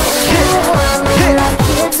 Hit. Hit.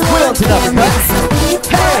 Wheel to the uppercut.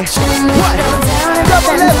 Hey. What?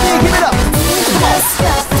 Double left knee. Give it up.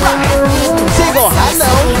 Come on. Right. Single. High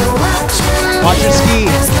low. Watch your ski.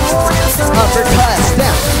 Uppercut.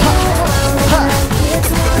 Down.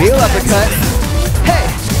 Wheel uppercut. Hey.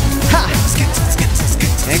 Ha.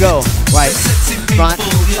 And go. Right. Front.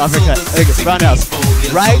 Uppercut. There you go. Roundhouse.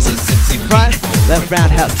 Right. Front. Left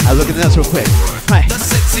roundhouse. I'll look at the notes real quick. Right.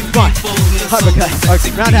 Front. Uppercut.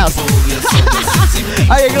 Roundhouse.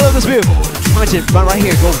 Alright, you love this move. Punch it. Front right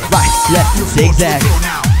here. Go right. Left. Zigzag.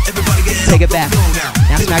 Take it back.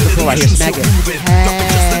 Now smack the floor right here. Smack it.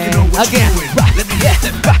 Hey. Again. Right. Yeah.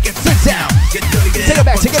 Right. Zigzag. Take it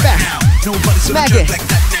back. Take it back. Smack it.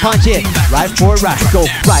 Punch it. Right forward, right. Go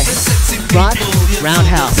right. Front.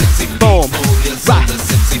 Roundhouse. Boom. Right.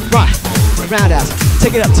 Front. Roundhouse.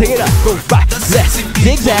 Take it up. Take it up. Go right. Left.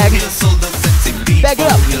 Zigzag. Back it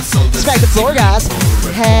up. Smack the floor, guys.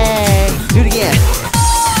 Hey. Do it again.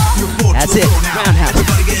 That's it. Roundhouse.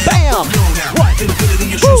 Bam. One.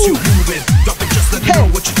 Woo. Hey.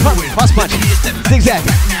 Cross punch. Zigzag.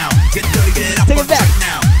 Take it back.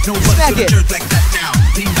 Smack it.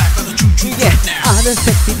 Yeah. All the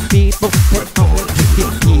sexy people, get on the sexy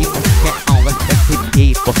people, get on the sexy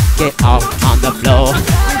people, get off on the floor.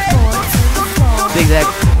 Zigzag.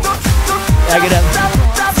 Back it up.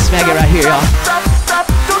 Smack it right here, y'all.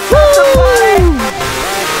 Woo!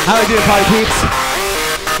 How we doing, party peeps?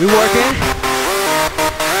 We working?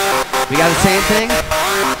 We got the same thing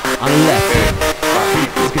on the left. It's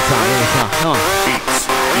a good song. Come on.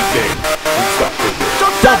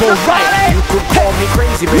 Double right. You could call me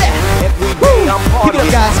crazy, man. Yeah. Every day I'm Keep it up,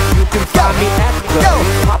 partying. guys. You can find me at the club,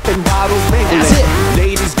 popping bottles, mingling. That's it.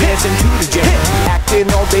 Ladies dancing to the jam, acting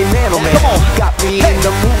all day, man, oh man. Come on. Got me Hey. in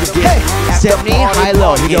the mood Hey. again. At Step the knee, party, high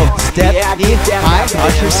low. You go partying. step Yeah, I knee, get down high, like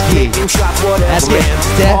watch your that. ski. Taking shots, whatever, That's it. man.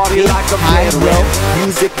 Step Party knee, like a high, veteran. low.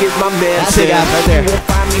 Music is my medicine. That's it, guys, right there. You won't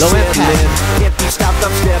find me Low impact. settling. Can't be stopped,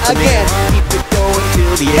 I'm stepping Again. in. Keep it going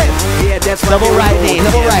till the end. Yeah, that's Double right. right knee,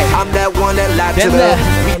 double right. I'm that one that lights Then it up. left.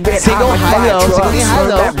 We bet Single I'm a high fire low, truck. single knee high Serve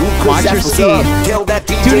low. that roof 'cause Watch that's your what's ski. up. Tell that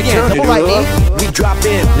DJ Do it again, turn double it right knee. up. We drop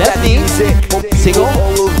in. Left that knee. music. Hope people Single. all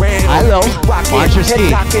around. High low. Keep rocking, Watch your ski.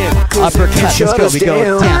 head cocking, 'cause if Uppercut. you Let's shut go. us We go down,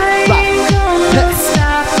 down. Right.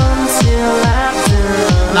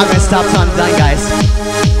 I'm not gonna stop till I'm done, guys.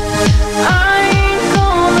 I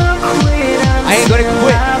ain't gonna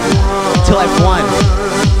quit till I've won.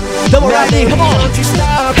 Double right knee. Come on.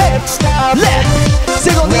 Hey. Left.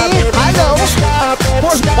 Single knee. High low. Watch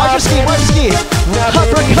your ski. Watch your ski.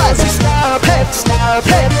 Uppercut. Hey.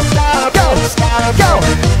 Hey. Go. Go.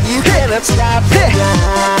 Hit. Hit. What's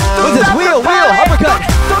this? Wheel. Uppercut.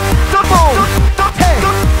 Boom. Hey.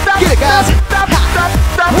 Get it, guys. Ha.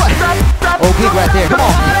 What? Oh, big right there. Come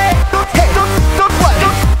on. Hey. What?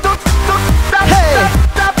 Hey.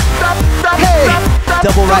 Hey.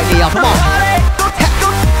 Double right knee out. Come on. Ha.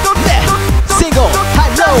 Left. Single.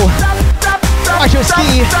 High low. Watch your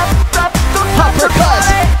ski. Uppercut.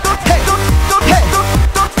 Hey. Hey.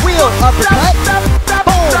 Wheel. Uppercut.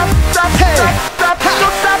 Boom. Hey. Ha.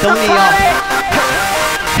 Double knee off.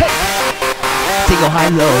 Hey. Single. High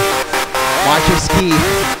low. Watch your ski.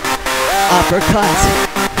 Uppercut.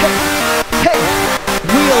 Hey. Hey.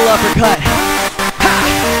 Wheel uppercut. Ha.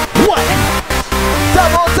 What?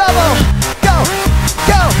 Double.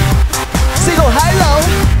 Go. Single high low.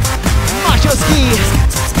 Watch your ski.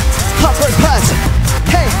 Uppercut.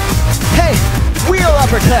 Hey. Wheel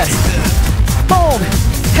uppercut. Boom.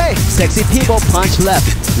 Hey, sexy people, punch left,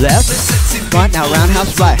 left, front, now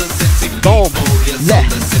roundhouse right. Boom, left,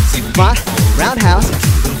 front, roundhouse.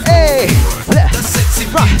 Hey, left,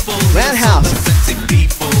 front, roundhouse.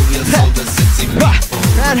 Left, front,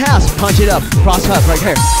 roundhouse. Punch it up, cross up right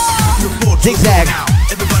here. Zigzag,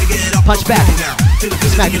 punch back.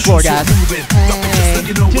 Smack the floor, guys. Hey,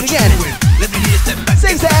 do it again.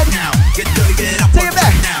 Zigzag, take it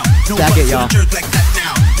back. Stack it, y'all.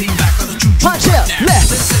 Punch it, left,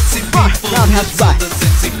 front, roundhouse right.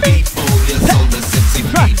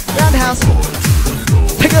 Front, roundhouse.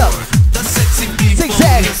 Pick it up.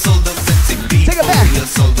 Zigzag. Take it back.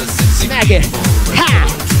 Smack it. Ha!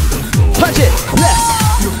 Punch it, left,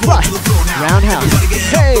 front, roundhouse.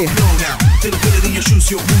 Hey!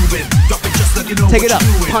 Take it up,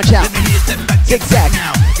 punch out. Zigzag.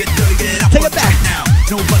 Take it back.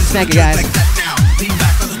 Smack it, guys.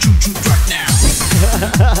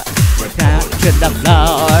 Down to the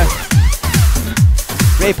floor.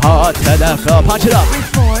 Report to the floor. Punch it up.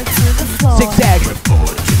 Report to the floor. Zigzag.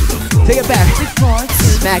 Take it back. Report to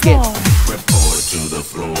Smack the it.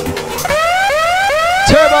 floor.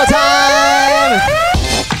 Turbo time!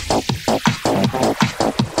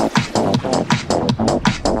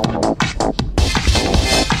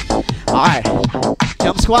 Alright.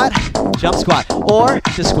 Jump squat, or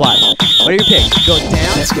just squat. What do you pick? Go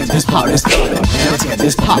down. Let's get this party started. Let's get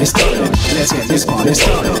this party started. Let's get this party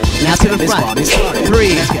started. Now to the front.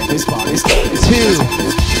 3, Let's get this party started. 2,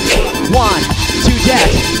 1, 2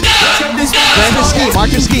 jacks. Grab your ski,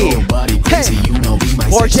 mark your ski. Hey,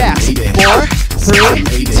 4 jacks. 4,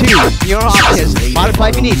 3, 2. Your options. Modify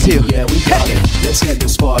if you need to. Yeah, we got it. Let's get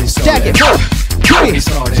this party started. Jack it. 4, 3.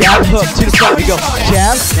 Jab, hook to the front. We go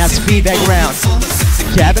jab. Now speed back around.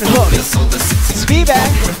 Jab and hook. Speed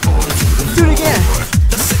back. Do it again.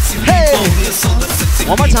 Hey.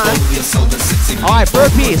 One more time. Alright,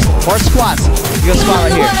 burpees or squats. You go squat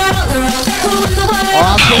right here. Or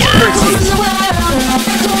options, curtsies.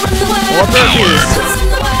 Or burpees.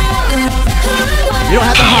 You don't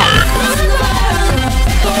have to hop.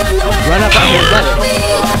 Run up right here, run it.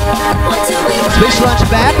 Switch lunge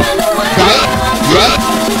back. Right, left,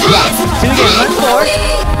 right. Do it again, run forward.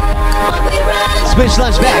 Switch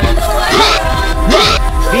lunge back.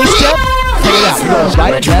 V-step. Take it out. Go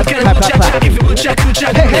right, left, clap, clap, clap. Hey,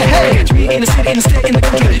 hey, hey.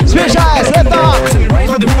 Switch eyes, left arm. Hey, hey,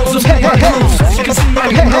 hey.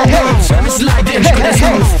 Hey, hey,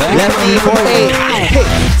 hey. Left knee for 8. Hey,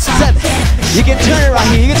 7. You can turn it right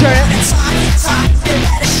here. You can turn it.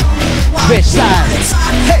 Switch sides.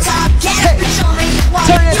 Hey, hey.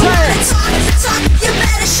 Turn it, turn it.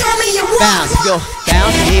 Bounce, go.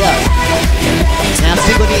 Bounce, knee up. Now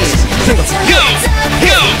single knees. Single.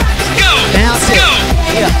 Go! Bounce it.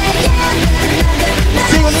 Yeah.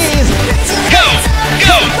 Single knees. Go!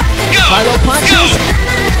 My little punches.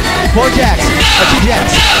 4 jacks. Or 2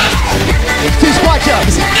 jacks. 2 squat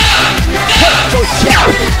jumps. Hey, go jack.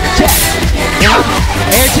 Jack. Now,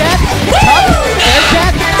 air jack. Tuck. Air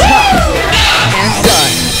jack. Tuck. And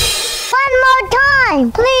done. One more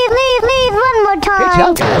time. Please, one more time. Great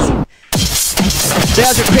job, guys.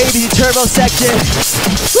 There's your crazy turbo section.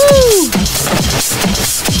 Woo!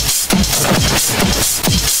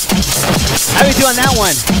 How we do on that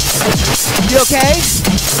one? You okay?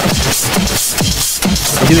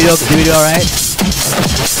 Do we do all right?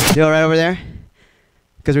 Do all right over there?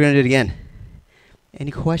 Because we're gonna do it again.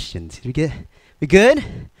 Any questions? We good? We good?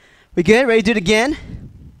 We good? Ready to do it again?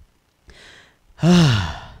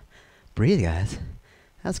 Breathe, guys.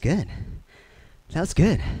 That's good. That's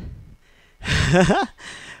good.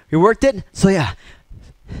 We worked it. So yeah.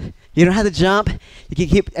 You don't have to jump. You can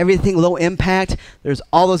keep everything low impact. There's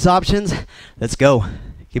all those options. Let's go.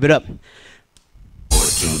 Keep it up. To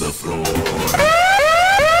the floor.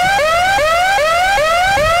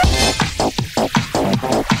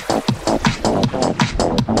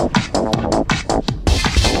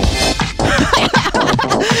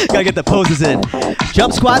 Gotta get the poses in.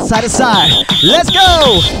 Jump squat side to side. Let's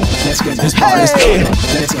go. Let's get this party started.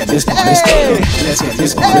 Let's get this party started. Let's get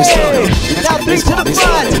this party started. Now 3 to the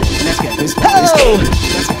front. Let's get this party Hello. started.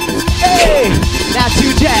 Hey. Now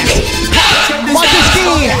 2 jacks. Watch your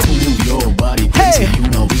ski. Hey.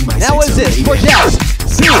 Now what is this? 4 jacks.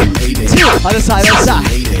 2. Other side, other side.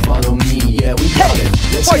 Hey.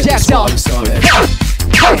 4 jacks, y'all. Hey.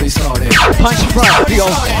 Punch front, we go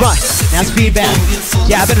front. Now speed back.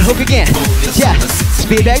 Jab and hook again. Yeah.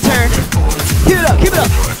 Speed back turn. Keep it up, keep it up.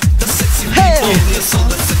 Hey.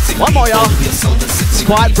 One more, y'all.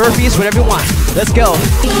 Squat, burpees, whatever you want. Let's go.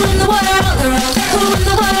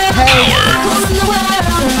 Hey.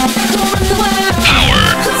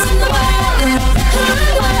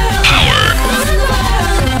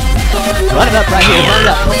 Run it up right here. Run it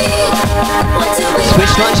up.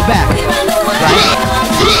 Switch lunge back. Right.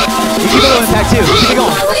 You keep a little impact too. Keep it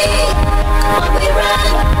going.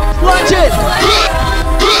 Lunge it.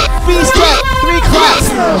 V-step. 3 claps.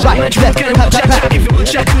 Right. Left. Clap.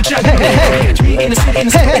 Hey.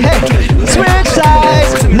 Switch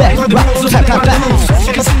sides. Left.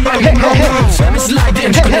 Right. Clap. Hey.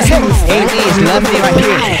 Eight knees. Left knee right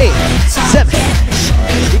here. 8, 7.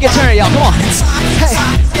 You can turn it, y'all. Come on. Hey.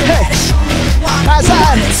 Right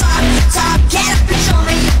side.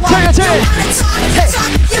 Turn it.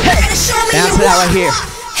 Hey. Bounce it out right here.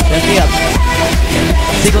 Left knee up.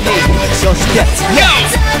 Single knee. Go step. Go.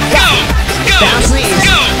 Bounce knees.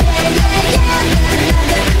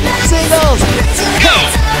 Singles.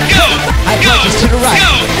 High punches to the right.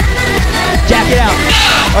 Jack it out.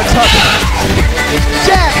 Or tuck it.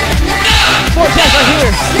 Jack. 4 jacks right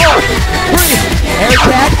here. 4, 3. Air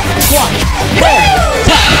jack. Squat. Air.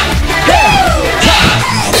 Tuck. Air. Tuck.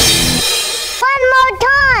 One more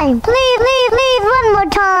time. Please, one more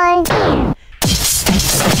time.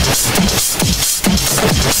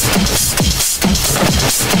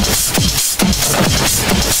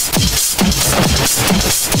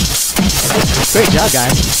 Great job,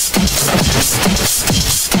 guys.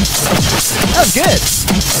 That was good.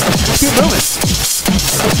 Keep moving.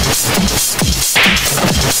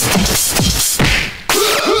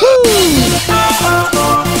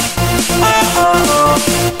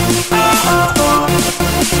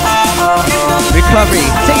 Recovery.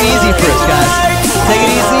 Take it easy first, guys. Take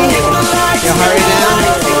it easy. Your heart rate down.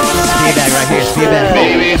 Speed back right here. Speed back.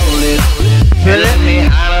 Feel it.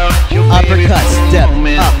 Uppercut. Step.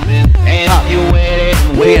 Up.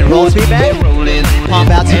 Again, roll speed back.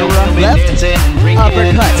 Palm out to the left.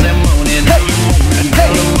 Uppercut. Hey.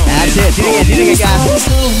 That's it. Do it again, guys.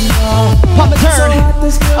 Pump and turn.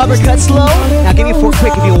 Uppercut slow. Now give me 4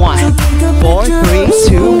 quick if you want. 4, 3,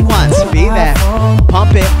 2, 1. Speed back.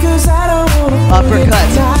 Pump it. Uppercut.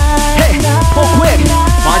 Hey. 4 quick.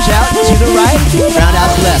 March out to the right.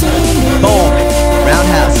 Roundhouse left. Boom.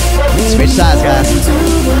 Roundhouse. Switch sides, guys.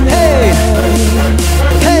 Hey.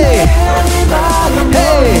 Hey.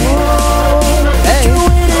 Hey. Hey.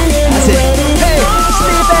 That's it. Hey.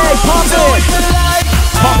 Speed back. Pump it.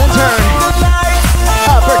 Pump and turn.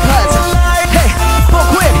 Uppercut. Hey. Pull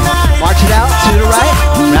quick. March it out to the right.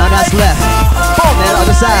 Roundhouse left. Boom. Then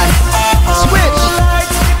other side. Switch.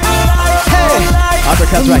 Hey.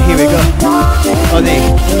 Uppercuts right here we go. Oh, the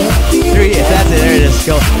 3. If that's it, there it is.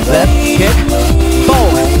 Go left kick.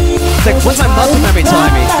 Boom. It's like, what's my muscle memory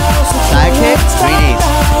telling me? Side kick. 3 knees.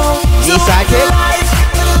 Knee side kick.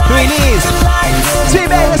 3 knees. Speed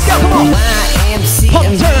back. Let's go. Come on. Pump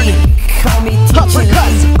turn. Uppercut.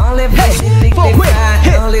 Hey. Full quick.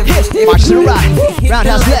 Hit. March to the right.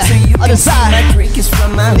 Roundhouse left. Other side.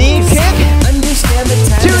 Knee kick.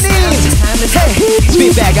 2 knees. Hey.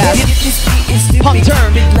 Speed back, guys. Pump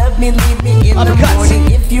turn. Uppercuts.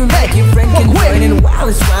 Hey. Full quick.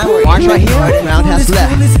 March right here. Roundhouse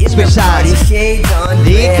left. Switch sides. Knee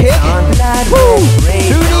kick. Woo.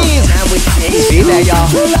 2 knees. Speed back, y'all.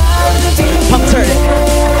 Pump turn it.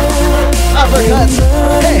 Uppercuts.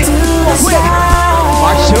 Hey. Full quick.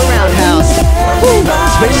 March to a roundhouse. Woo.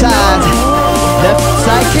 Switch sides. Left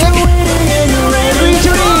side kick. 3,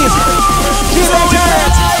 2 knees. Speed back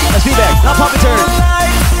turns. Speed back. Now pump and turn.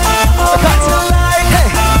 Uppercuts. Hey.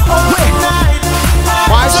 Full quick.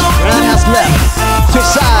 March. Roundhouse left. Switch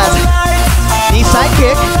sides. Knee side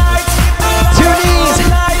kick. 2 knees.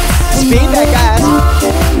 Speed back, guys.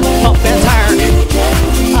 Pump and turn.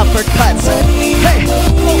 Uppercuts. Hey.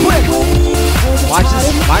 Full quick. March this.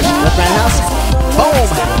 March. Left roundhouse. Boom.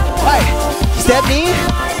 Right. Step knee.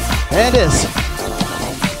 There it is.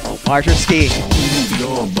 Archer ski.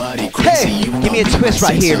 Hey. Give me a twist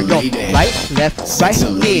right here. We go. Right. Left. Right.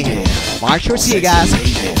 Knee. March your ski, guys.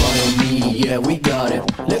 Yeah, we got it.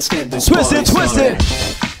 Let's get this Twist it. Twist it.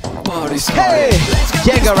 Hey.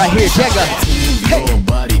 Jenga right here. Jenga. Hey.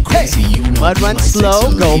 Hey. Mud run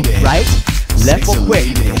slow. Go right. Left or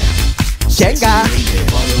quick. Jenga.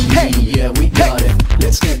 Hey. Hey.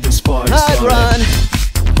 Let's get this party Mud run.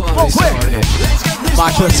 Oh, quick.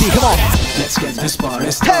 March your ski. Come on. Let's get this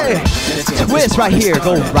party Hey. Twist right here.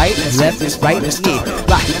 Go right. Left. Right. Knee.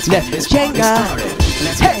 Right. Left. Jenga.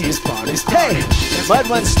 Hey. Hey. Mud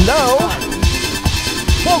run slow.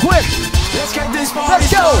 Oh, quick. Let's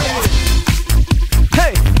go.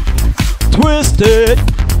 Hey. Twist it.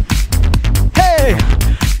 Hey.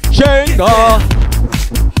 Jenga.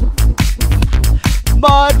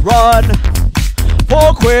 Mud run.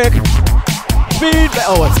 Oh, quick. Speed.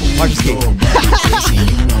 Oh, it's March ski.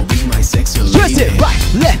 Twist it. Right.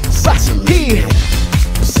 Left. Right. Knee.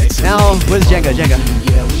 Now Where's Jenga? Jenga.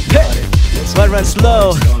 Hey. Mud run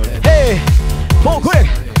slow. Hey. Pull quick.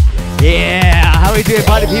 Yeah. How we doing,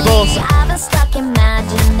 party people?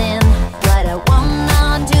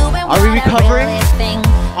 Are we recovering?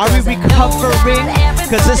 Are we recovering?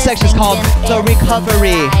 Because this section is called the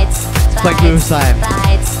recovery. It's like groove slime.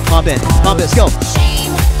 Pump it. Pump it. Let's go.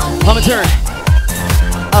 Pump and turn.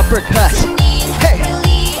 Uppercut. Hey.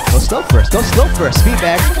 Go slow first. Go slow first. Speed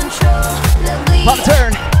back. Pump and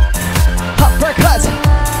turn. Uppercut.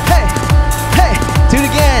 Hey. Hey. Do it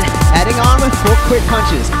again. Adding on with 4 quick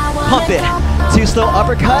punches. Pump it. 2 slow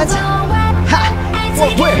uppercuts. Ha.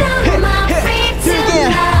 4 quick. Hit. Hit. Do it again.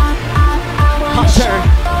 Pump turn.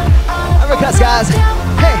 Uppercuts, guys.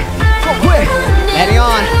 Hey. 4 quick. Adding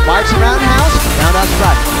on. March roundhouse. Roundhouse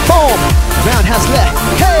right. Boom. Roundhouse left.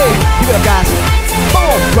 Hey. Keep it up, guys.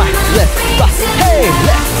 Boom. Right. Left. Right. Hey.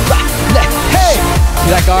 Left. Right. Left. Hey. See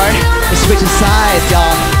that guard? It switches sides,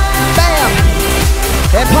 y'all. Bam.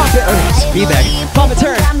 And pump it. Speed back. Pump and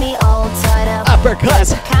turn.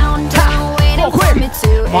 Uppercuts. Ha. 4 quick.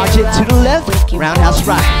 March it to the left. Roundhouse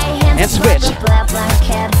right. And switch.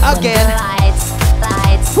 Again.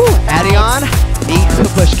 Woo. Adding on. Knee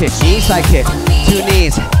push kick. Knee side kick. 2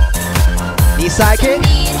 knees. Knee side kick.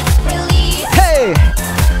 Hey.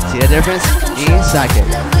 See the difference? Knee side kick.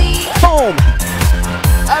 Boom.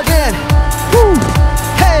 Again. Woo.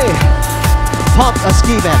 Hey. Pump a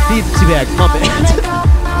ski bag. Feed the ski bag. Pump it.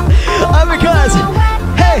 Uppercuts.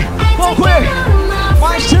 Hey. 4 quick.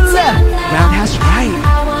 March to the left. Roundhouse right.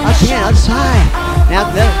 Again. Other side. Now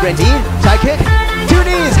the red knee. Side kick. 2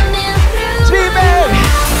 knees. Speed bag.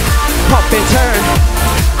 Pump and turn.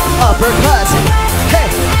 Uppercuts. Hey.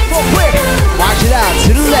 4 quick. March it out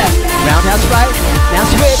to the left. Roundhouse right. Now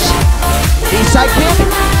switch. Knee side kick.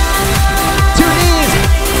 2 knees.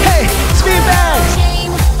 Hey. Speed bag.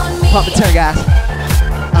 Pump and turn, guys.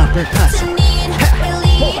 Uppercuts. Hey.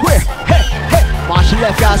 4 quick. Hey. Hey. March to the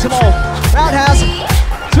left, guys. Come on. Roundhouse.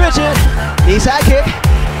 Switch it. Knee side kick.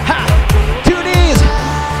 Ha. 2 knees.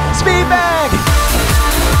 Speed bag.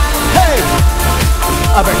 Hey.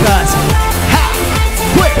 Uppercuts. Ha.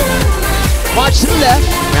 Quick. March to the left.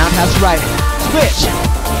 Roundhouse right. Switch.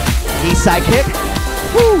 Knee side kick.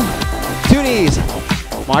 Woo. 2 knees.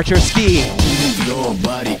 March or ski.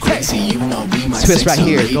 Hey. Twist right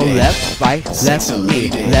here. Go left, right, left, knee,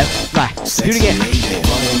 left, right. Do it again.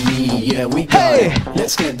 Hey.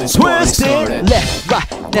 Twist it. Left,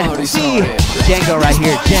 right, left, knee. Jenga right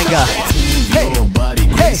here. Jenga. Hey.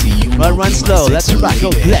 Hey. Run slow. Let's right. Go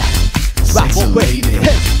left. Right, 4 quick.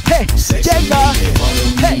 Hey, hey, Jenga.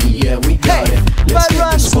 Hey, hey,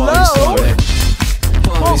 run slow.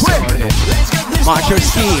 4 quick. March your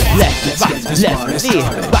ski. Left, right, knee,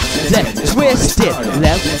 right, left. Twist it.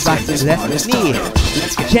 Left, right, left, knee.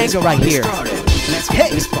 Jenga right here. Hey,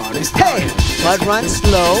 hey, mud run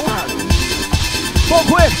slow. 4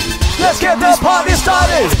 quick. Let's get the party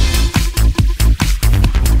started.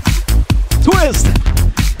 Twist.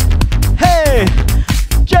 Hey.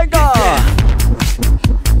 Jenga!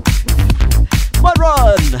 Mud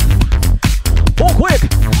run! 4 quick!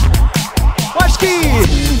 Watch ski!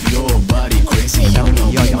 Your body crazy, yo,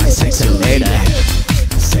 sexy lady.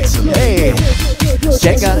 Hey!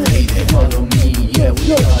 Jenga!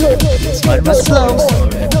 Mud run slow!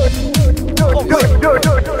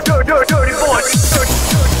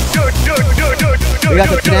 We got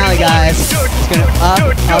the finale, guys. It's gonna up,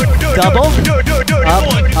 double. Up,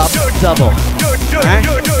 double. Alright?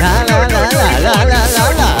 La la la la la la la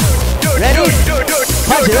la. Ready?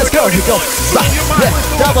 Punch it, let's go. Here we go. Right, left,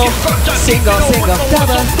 double. Single, single,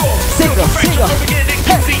 double. Single, single.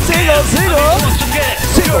 Hey, single, single.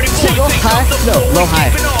 Single, single. High, low,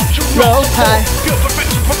 high. Low, high.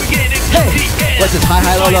 Hey, what's this? High,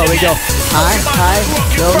 high, low, low. We go. High,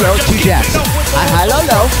 low, 2 jacks. High, low,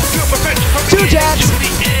 low. 2 jacks.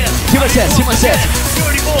 2 more sets, 2 more sets.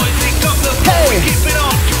 Hey,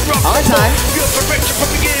 on time.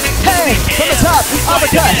 Hey, from the top,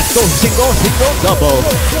 uppercut. Go single, single, double.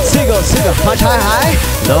 Single, single, punch high,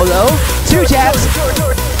 low, 2 jabs.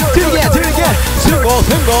 Do it again. Single,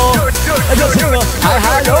 single, single,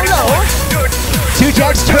 high, low. 2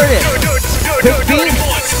 jabs, turn it. Quick feet.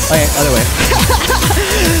 Okay, other way.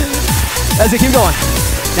 Let's keep going.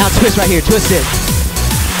 Now twist right here, twist it.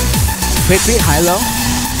 Quick feet, high, low.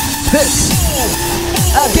 Twist.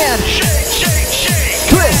 Again.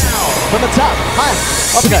 Twist. From the top, high,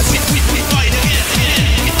 uppercut.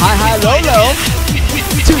 High, low.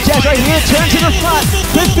 2 jabs right here, turn to the front.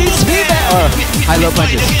 Quick feet, speed back. Or high, low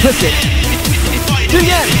punches. Twist it. Do it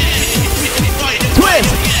again.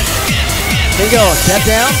 Twist. There you go. Step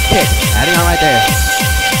down, kick. Adding on right there.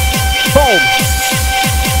 Boom.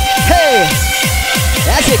 Hey. Hey!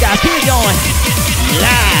 That's it, guys. Keep it going.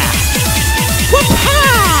 Yeah! Whoop-ha!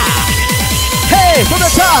 Hey, from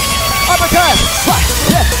the top. Uppercut.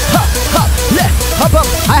 Up, up.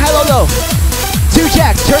 High, high, low, low. 2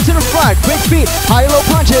 jacks. Turn to the front. Quick feet. High, low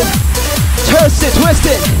punches. Twist it, twist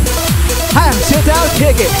it. High, sit down,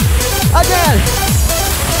 kick it. Again.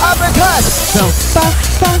 Uppercut. So,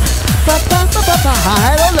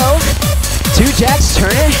 high, low, low. 2 jacks.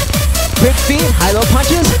 Turn it. Quick feet. High, low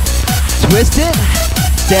punches. Twist it.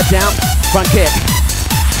 Step down. Front kick.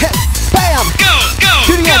 Hit. Bam. Go, go,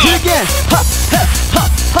 Do it again, do it again. Ha, ha, ha,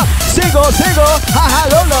 ha. Single, single. High, high,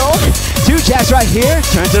 low, low. 2 jacks right here.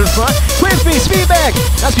 Turn to the front. Quick feet. Speed bag.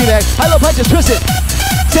 Not speed bag. High, low punches. Twist it.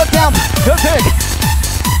 Step down. Go kick.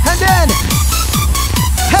 And then.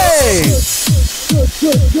 Hey.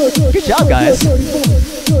 Good job, guys.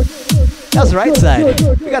 That was the right side.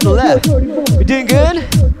 We got the left. We doing good?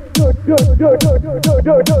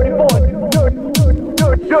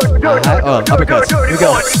 High, oh, uppercuts. Here we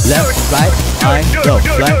go. Left, right, high, low,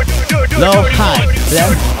 right, low, high.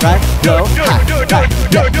 Left, right, low, high, right,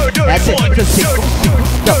 left. That's it. Just go.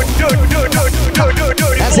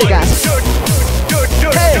 That's it, guys.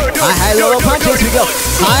 Hey, high, high, low, low punches. Here we go.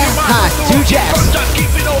 High, high, 2 jabs.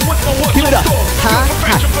 Keep it up. High,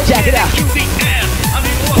 high, jack it out.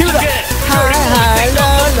 Keep it up. High, high,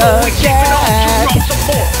 low, low, jack.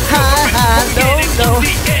 High, high, low, low.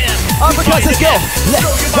 Uppercuts, let's go. Left,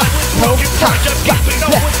 right, low, high, right,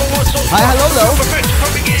 left. High, high, low, low.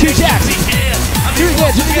 2 jacks. Do it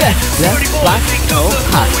again, do it again. Left, right, low,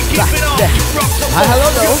 high, right, left. High, high,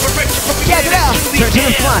 low, low. Jack it out. Turn to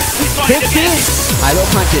the front. 15. High, low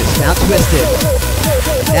punches. Now twist it.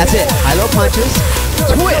 That's it. High, low punches.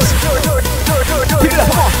 Twist. Keep it up,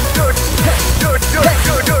 come on. Hey.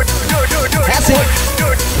 That's it.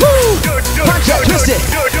 Woo. Punch up, twist it.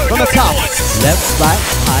 From the top. Left, right,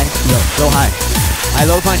 high, low. Go high. High,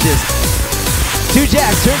 low punches. 2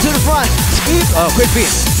 jacks. Turn to the front. Speed. Oh, quick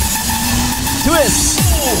feet. Twist.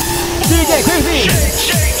 Do it again. Quick feet.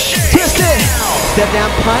 Twist it. Step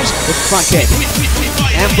down, punch with front kick.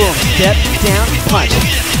 And boom. Step down, punch.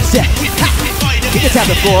 Step. Ha. You can tap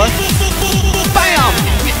the floor. Bam.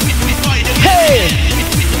 Hey.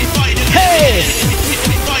 Hey.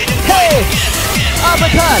 Hey.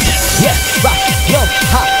 Uppercut. Yeah. Right. Low.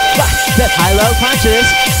 High. Right. Step. High, low punches.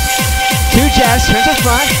 2 jabs. Turn to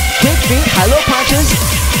front. Kick feet. High, low punches.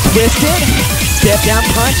 Twisted. Step down,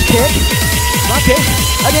 punch, kick. Front kick.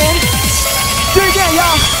 Again. Do it again,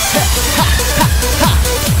 y'all. Ha, ha, ha.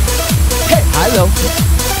 Hey. High, low.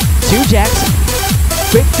 2 jabs.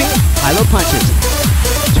 Quick feet. High, low punches.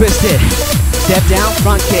 Twisted. Step down,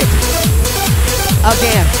 front kick.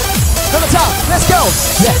 Again. From the top, let's go.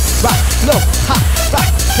 Left, right, low, high,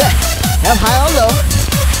 right, left. F high or low.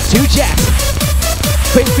 2 jacks.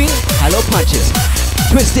 Quick feet, high, low punches.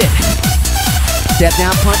 Twist it. Step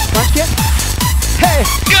down, punch, punch kick. Hey,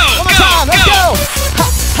 one more time, let's go. Ha,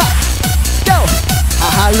 ha, go.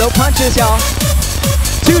 High, high, low punches, y'all.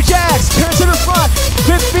 2 jacks, turn to the front.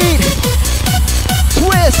 Quick feet.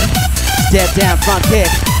 Twist. Step down, front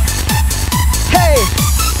kick. Hey,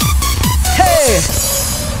 hey.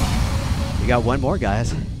 We got one more,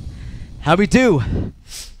 guys. How we do?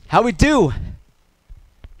 How we do?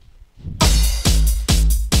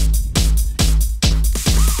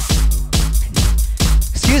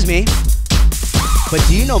 Excuse me, but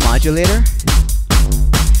do you know modulator?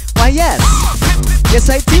 Why, yes. Yes,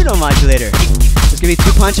 I do know modulator. There's gonna be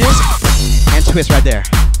 2 punches and twist right there.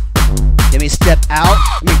 Let me step out.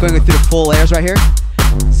 I mean, going through the full layers right here.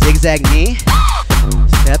 Zigzag knee.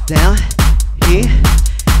 Step down. Knee.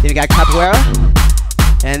 Then we got capoeira,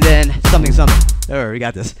 and then something, something. Oh, we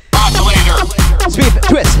got this. Speed,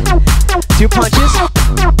 twist. 2 punches.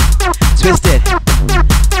 Twisted.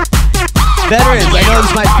 Veterans, I know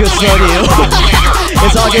this might feel slow to you.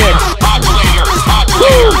 It's all good.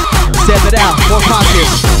 Woo. Step it out. 4 crosses.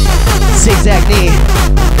 Zigzag knee.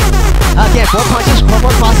 Again, 4 punches, 4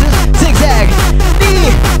 more crosses. Zigzag. Knee.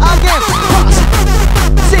 Again. Cross.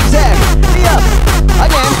 Zigzag. Knee up.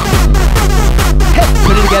 Again. Hey,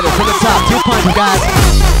 put it together from the top. 2 punches, guys.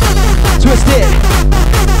 Twist it.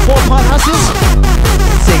 4 crosses.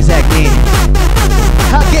 Zigzag knee.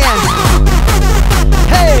 Again.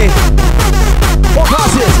 Hey. 4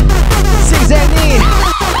 crosses. Zigzag knee.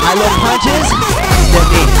 High low punches. Step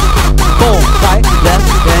knee. Boom. Right, left,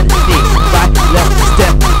 then knee. Right, left,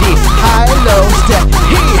 step knee. High, low, step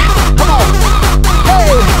knee. Come on.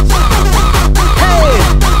 Hey. Hey.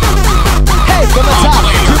 Hey, from the top.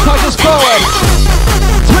 2 punches forward.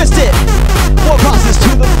 Twist it. 4 crosses to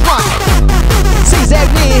the front. Zigzag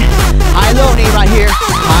knee. High high, low knee right here.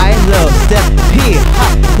 High, low, step, P,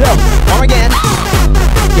 high, low. One more again.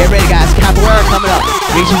 Get ready, guys. Capoeira coming up.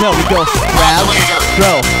 Reach your we go. Grab,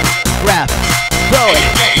 throw, grab, throw it,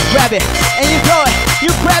 grab it, and you throw it.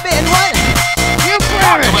 You grab it and what? You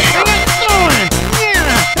grab it and you throw it.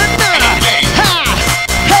 Ha!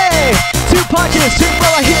 Hey! 2 punches, 2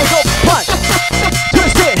 right here. Go punch,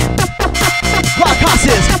 twist it, block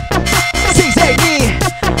crosses, zigzag knee,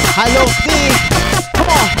 high low knee. Come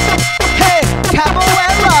on. Hey!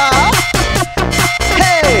 Capoeira.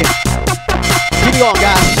 Hey! Keep it going,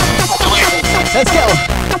 guys. Let's go.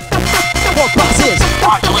 4 crosses.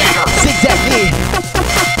 Zigzag knee.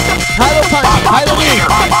 High low punch. High low knee.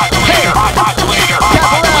 Hey.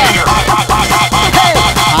 Capoeira. Hey.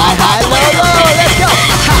 High, high, low, low. Let's go.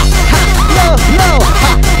 Ha, ha, low, low.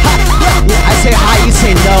 Ha, ha, low. Yeah, I say high, you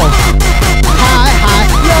say low. High, high,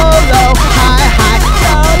 low, low. High, high,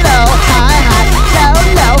 low, low. High, high, low,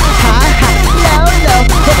 low. High, high, low, low.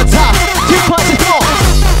 From the top. 2 punches. Come on.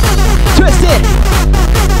 Twist it.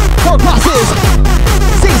 4 crosses.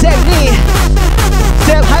 Zigzag knee.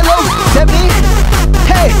 Step high low. Step knee.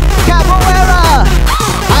 Hey, capoeira.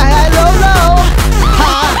 High high low low.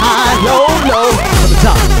 High high low low. From the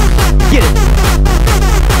top. Get it.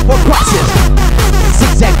 4 crosses.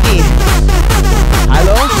 Zigzag knee. High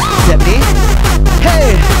low. Step knee.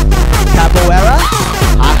 Hey, capoeira.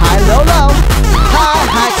 High high low low. High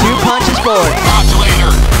high. 2 punches forward.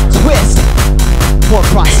 Twist. 4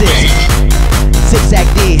 crosses. Zigzag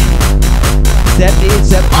knee. Step knee,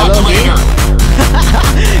 step high low knee.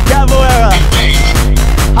 Capoeira.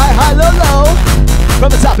 High, high, low, low. From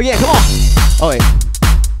the top again, come on. Oh wait,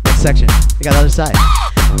 next section. We got the other side.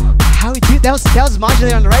 How we do that was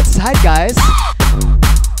modulated on the right side, guys.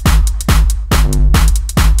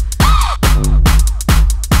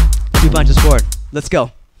 Two punches forward. Let's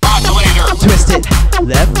go. Twist it.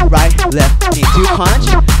 Left, right, left. Knee. 2 punch.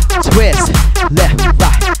 Twist. Left,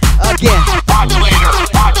 right. Again.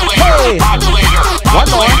 Hey! One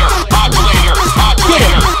more. Get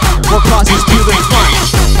it. 4 crosses to the front.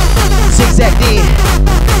 Zigzag knee.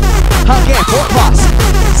 Again, 4 cross.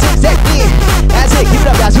 Zigzag knee. That's it. Keep it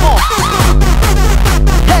up, guys. Come on.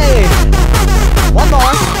 Hey! One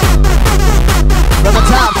more. From the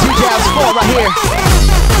top, 2 jabs, 4 right here.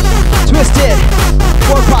 Twist it.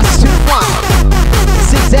 4 crosses to the front.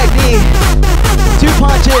 Zigzag knee. 2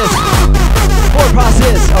 punches. 4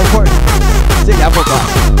 crosses. Oh, 4. Zigzag, 4 cross.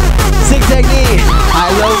 Zigzag knee.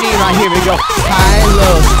 High, low knee right here. We go. High,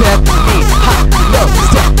 low, step, knee. High, low,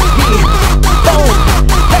 step, knee. Boom.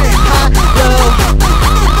 Hey, high, low.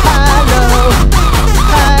 High, low.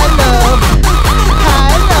 High, low.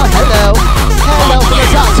 High, low. Hello. Hello. From the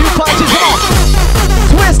top. 2 punches. Come on.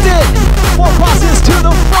 Twist it. 4 crosses to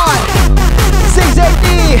the front. Zigzag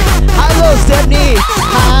knee. High, low, step, knee.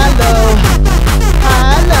 High, low.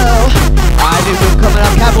 High, low. Alright, new move coming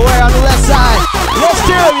up. Capoeira on the left side. Let's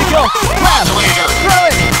do it. You go. Grab. Throw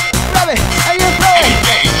it. Grab it. And you throw it.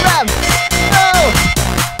 Grab. Throw.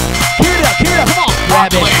 Keep it up. Keep it up. Come on. Grab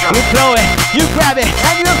it. You throw it. You grab it.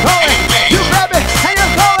 And you throw it. You grab it. And you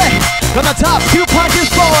throw it. From the top. 2 punches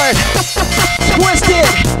forward. Twist it.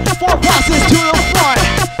 4 crosses to the front.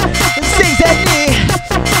 Zigzag knee.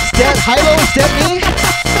 Step. High low. Step knee.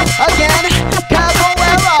 Again.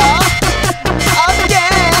 Capoeira.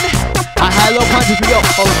 Again. High low punches. We go.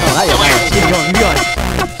 Oh no, not yet. Not yet. Keep going. Keep going.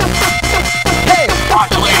 Hey.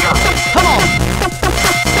 Come on.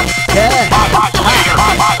 Yeah.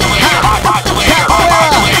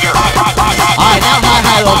 Alright, now high,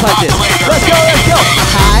 high, low punches. Let's go, let's go.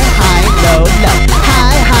 High, high, low, low.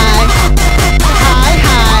 High, high. High,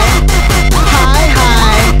 high. High,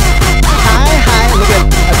 high. High, high. Look at,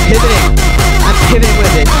 I'm pivoting. I'm pivoting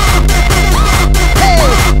with it. Hey,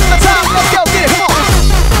 the top, let's go, get it, come on.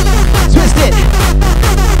 Twist it.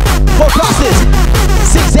 4 crosses.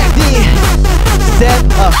 Zigzag knee. Step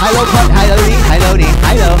up. High low punch. High low knee. High low knee.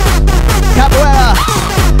 High low. Capoeira.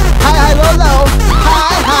 High high low low.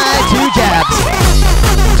 High high. 2 jabs.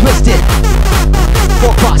 Twist it.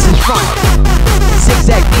 4 crosses front.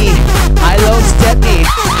 Zigzag knee. High low step knee.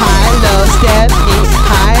 High low step knee.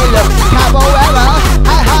 High low. Capoeira.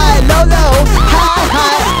 High high low low. High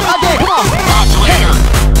high. Okay, come on. Hey.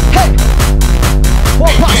 Hey. 4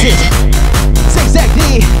 crosses. Zigzag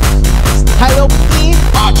knee. High low knee.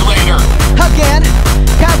 Again.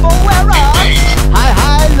 Capoeira. High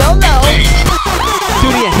high low low. Do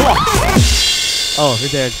it again. Come on. Oh, we're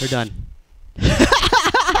there. We're done.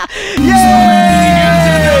 Yay!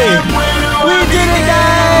 We did it,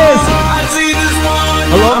 guys!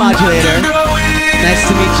 Hello, modulator. Nice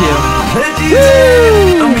to meet you.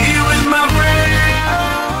 Woo!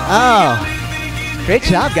 Oh, great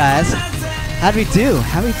job, guys. How'd we do?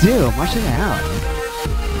 How'd we do? March it out.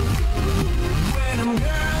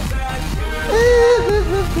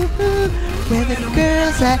 Where the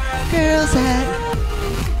girls at? Girls at?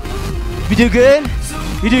 You do good?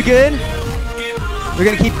 You do good? We're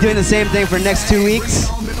gonna keep doing the same thing for the next 2 weeks,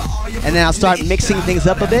 and then I'll start mixing things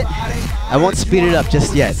up a bit. I won't speed it up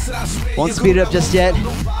just yet. Won't speed it up just yet.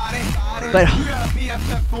 But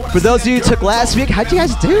for those of you who took last week, how'd you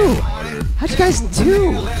guys do? How'd you guys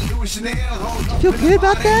do? Did you feel good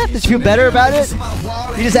about that? Did you feel better about it?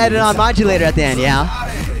 You just added on modulator at the end, yeah?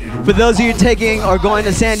 For those of you taking or going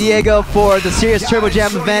to San Diego for the Serious Turbo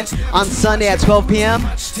Jam event on Sunday at 12 p.m.,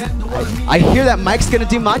 I hear that Mike's gonna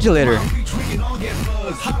do modulator.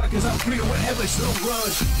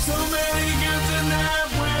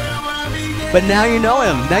 But now you know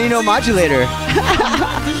him. Now you know modulator.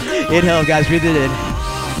 Inhale, guys. Breathe it in.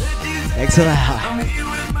 Exhale out.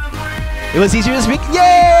 It was easier this week.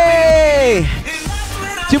 Yay!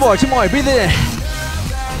 Two more. Breathe it in.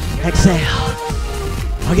 Exhale.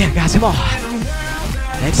 Okay, guys, come on.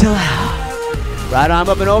 Exhale out. Right arm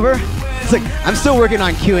up and over. It's like I'm still working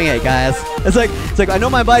on cueing it, guys. It's like I know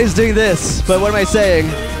my body's doing this, but what am I saying?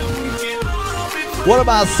 What am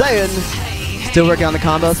I saying? Still working on the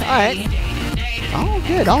combos. All right.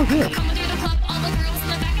 All good.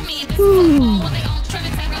 Woo.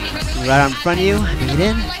 Right arm in front of you. Bring it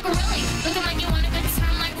in.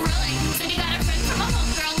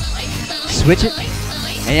 Switch it.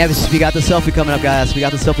 And yeah, we got the selfie coming up, guys. We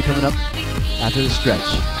got the selfie coming up after the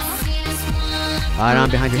stretch. Right arm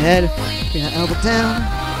behind your head. Bring that elbow down.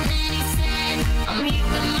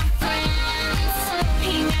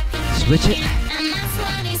 Switch it.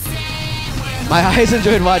 My eyes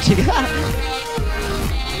enjoyed watching.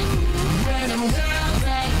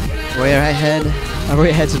 Roll your right head. Roll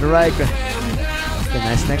your head to the right. Get a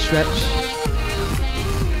nice neck stretch.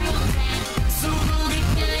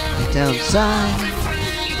 Down side.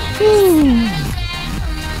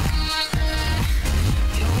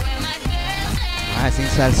 Alright, sing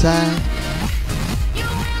side to side.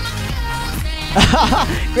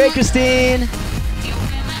 Great, Christine.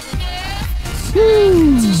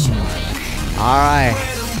 Alright,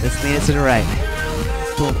 let's lean it to the right.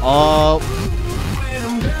 Boom, up.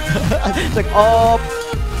 It's like up.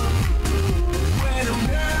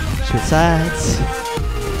 Switch sides.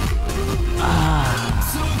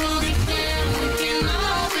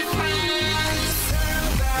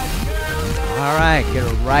 All right, get a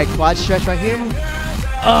right quad stretch right here.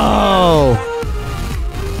 Oh!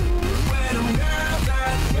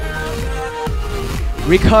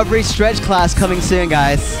 Recovery stretch class coming soon,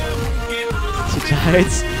 guys. Switch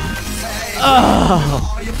sides. Oh!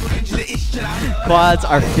 Quads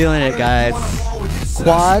are feeling it, guys.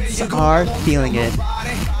 Quads are feeling it.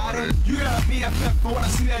 All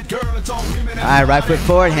right, right foot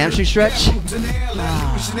forward, hamstring stretch.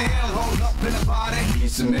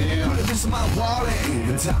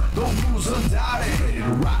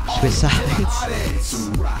 Switch sides.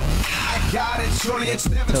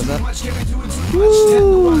 Toes up.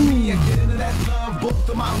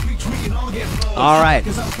 All right,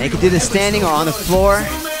 now you can do this standing or on the floor.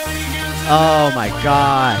 Oh my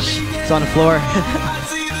gosh, it's on the floor.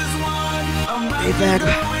 Way back.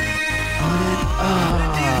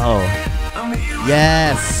 Oh,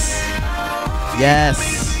 yes,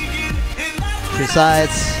 yes. Two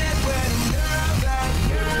sides.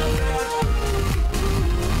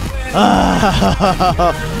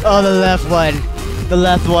 Oh, the left one. The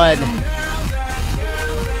left one.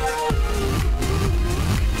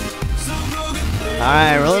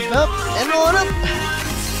 Alright, roll it up and roll it up.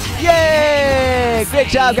 Yay! Great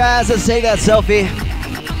job, guys. Let's take that selfie.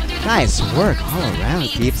 Nice work all around,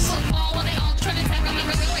 peeps.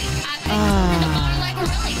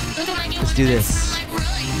 Let's do this.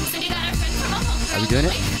 Are we doing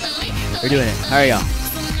it? We're doing it. There we go.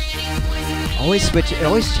 Always switch. It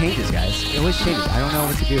always changes, guys. It always changes. I don't know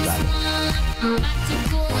what to do about it.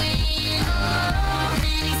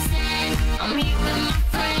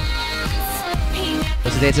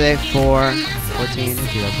 What's the date today? 4/14.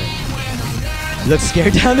 You look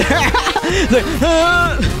scared down there. Like,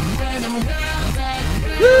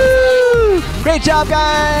 woo! Great job,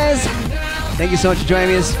 guys. Thank you so much for joining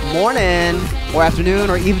me this morning, or afternoon,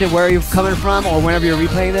 or evening, where you're coming from, or whenever you're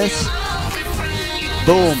replaying this.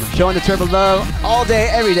 Boom. Showing the turbo love all day,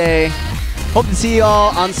 every day. Hope to see you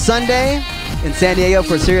all on Sunday in San Diego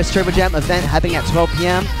for a Serious Turbo Jam event happening at 12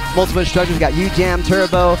 p.m. Multiple instructors. We got U-Jam,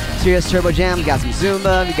 Turbo, Serious Turbo Jam. We got some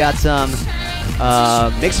Zumba. We got some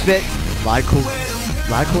Mixed Fit. A lot of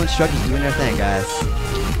cool instructors doing their thing, guys.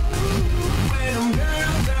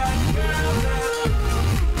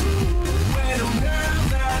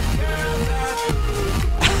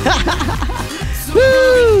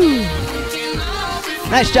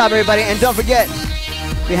 Nice job, everybody. And don't forget,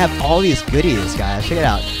 we have all these goodies, guys. Check it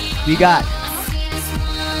out. We got...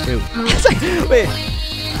 Wait,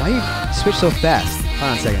 why you switch so fast?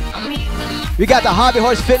 Hold on a second. We got the Hobby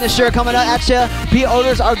Horse Fitness shirt coming up at you.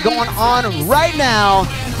 Pre-orders are going on right now.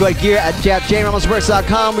 Go ahead, gear at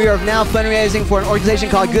jramosworks.com. We are now fundraising for an organization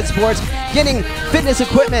called Good Sports, getting fitness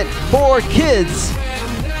equipment for kids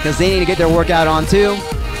because they need to get their workout on too.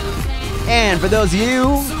 And for those of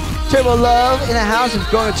you, Turbo Love in the house is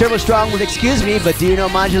going Turbo Strong with Excuse Me, but do you know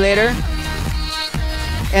Modulator?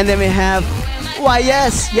 And then we have, why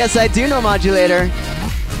yes, I do know Modulator.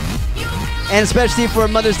 And especially for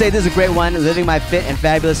Mother's Day, this is a great one, Living My Fit and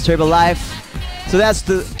Fabulous Turbo Life. So that's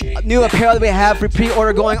the new apparel that we have for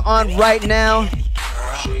pre-order going on right now.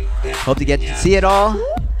 Hope to get to see it all.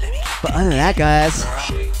 But other than that, guys,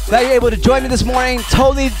 glad you're able to join me this morning.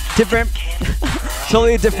 Totally different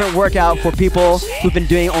workout for people who've been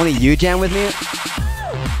doing only U-Jam with me.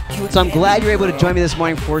 So I'm glad you're able to join me this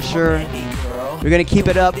morning for sure. We're gonna keep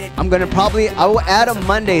it up. I will add a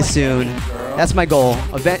Monday soon. That's my goal.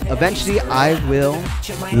 Eventually, I will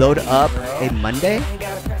load up a Monday.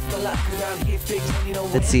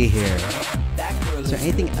 Let's see here. Is there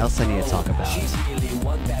anything else I need to talk about?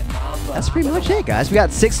 That's pretty much it, guys. We got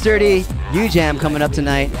 6:30 U-Jam coming up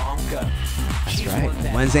tonight. That's right.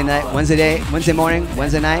 Wednesday night, Wednesday morning,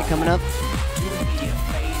 Wednesday night coming up.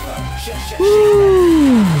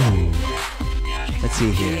 Woo. Let's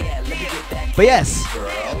see here. But yes,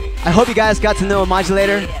 I hope you guys got to know a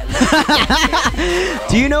Modulator.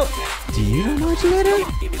 Do you know Modulator?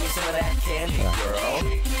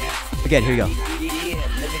 Again, here you go.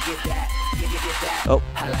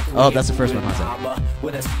 Oh, that's the first one, huh?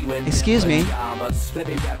 Excuse me,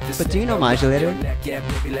 but do you know Modulator?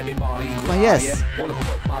 Why, yes.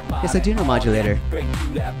 Yes, I do know Modulator.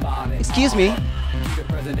 Excuse me,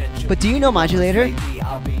 but do you know Modulator?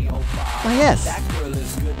 Why, yes.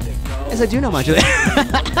 Yes, I do know Modulator.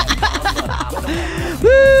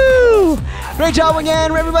 Woo! Great job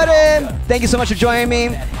again, everybody. Thank you so much for joining me.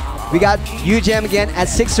 We got U-Jam again at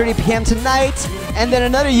 6:30 p.m. tonight, and then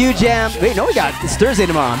another U-Jam. Wait, no, it's Thursday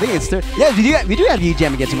tomorrow. I'm thinking it's Thursday. Yeah, we do have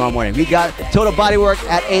U-Jam again tomorrow morning. We got Total Bodywork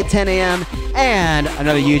at 10 a.m. and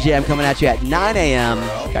another U-Jam coming at you at 9 a.m.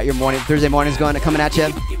 Got your Thursday mornings coming at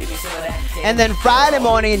you. And then Friday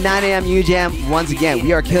morning, 9 a.m. U-Jam. Once again,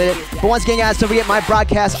 we are killing it. But once again, guys, don't forget my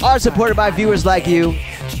broadcasts are supported by viewers like you.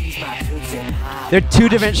 They're two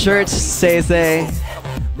different shirts, say.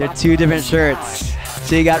 They're two different shirts.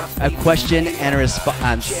 So you got a question and a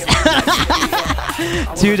response.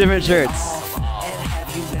 Two different shirts.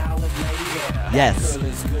 Yes.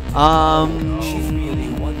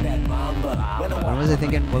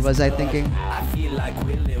 What was I thinking?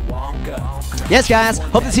 Yes, guys.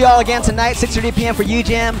 Hope to see you all again tonight, 6:30 p.m. for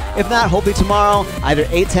U-Jam. If not, hopefully tomorrow, either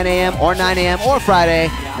 10 a.m. or 9 a.m. or Friday,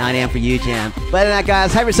 9 a.m. for U-Jam. But other than that,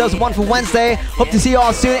 guys, have yourselves a wonderful Wednesday. Hope to see you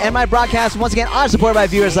all soon. And my broadcasts, once again, are supported by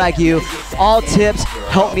viewers like you. All tips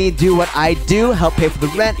help me do what I do, help pay for the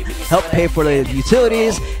rent, help pay for the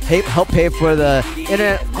utilities, help pay for the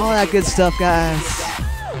internet, all that good stuff, guys.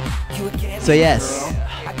 So yes,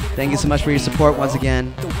 thank you so much for your support once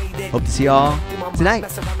again. Hope to see you all tonight.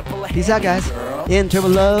 Peace out, guys. In Turbo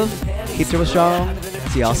Love. Keep Turbo Strong.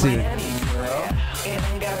 See y'all soon.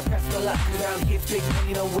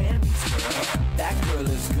 That girl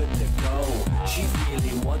is good to go. She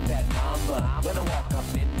really want that mama. When I walk up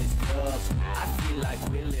in this club, I feel like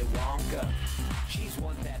Willy Wonka. She's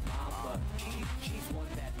one that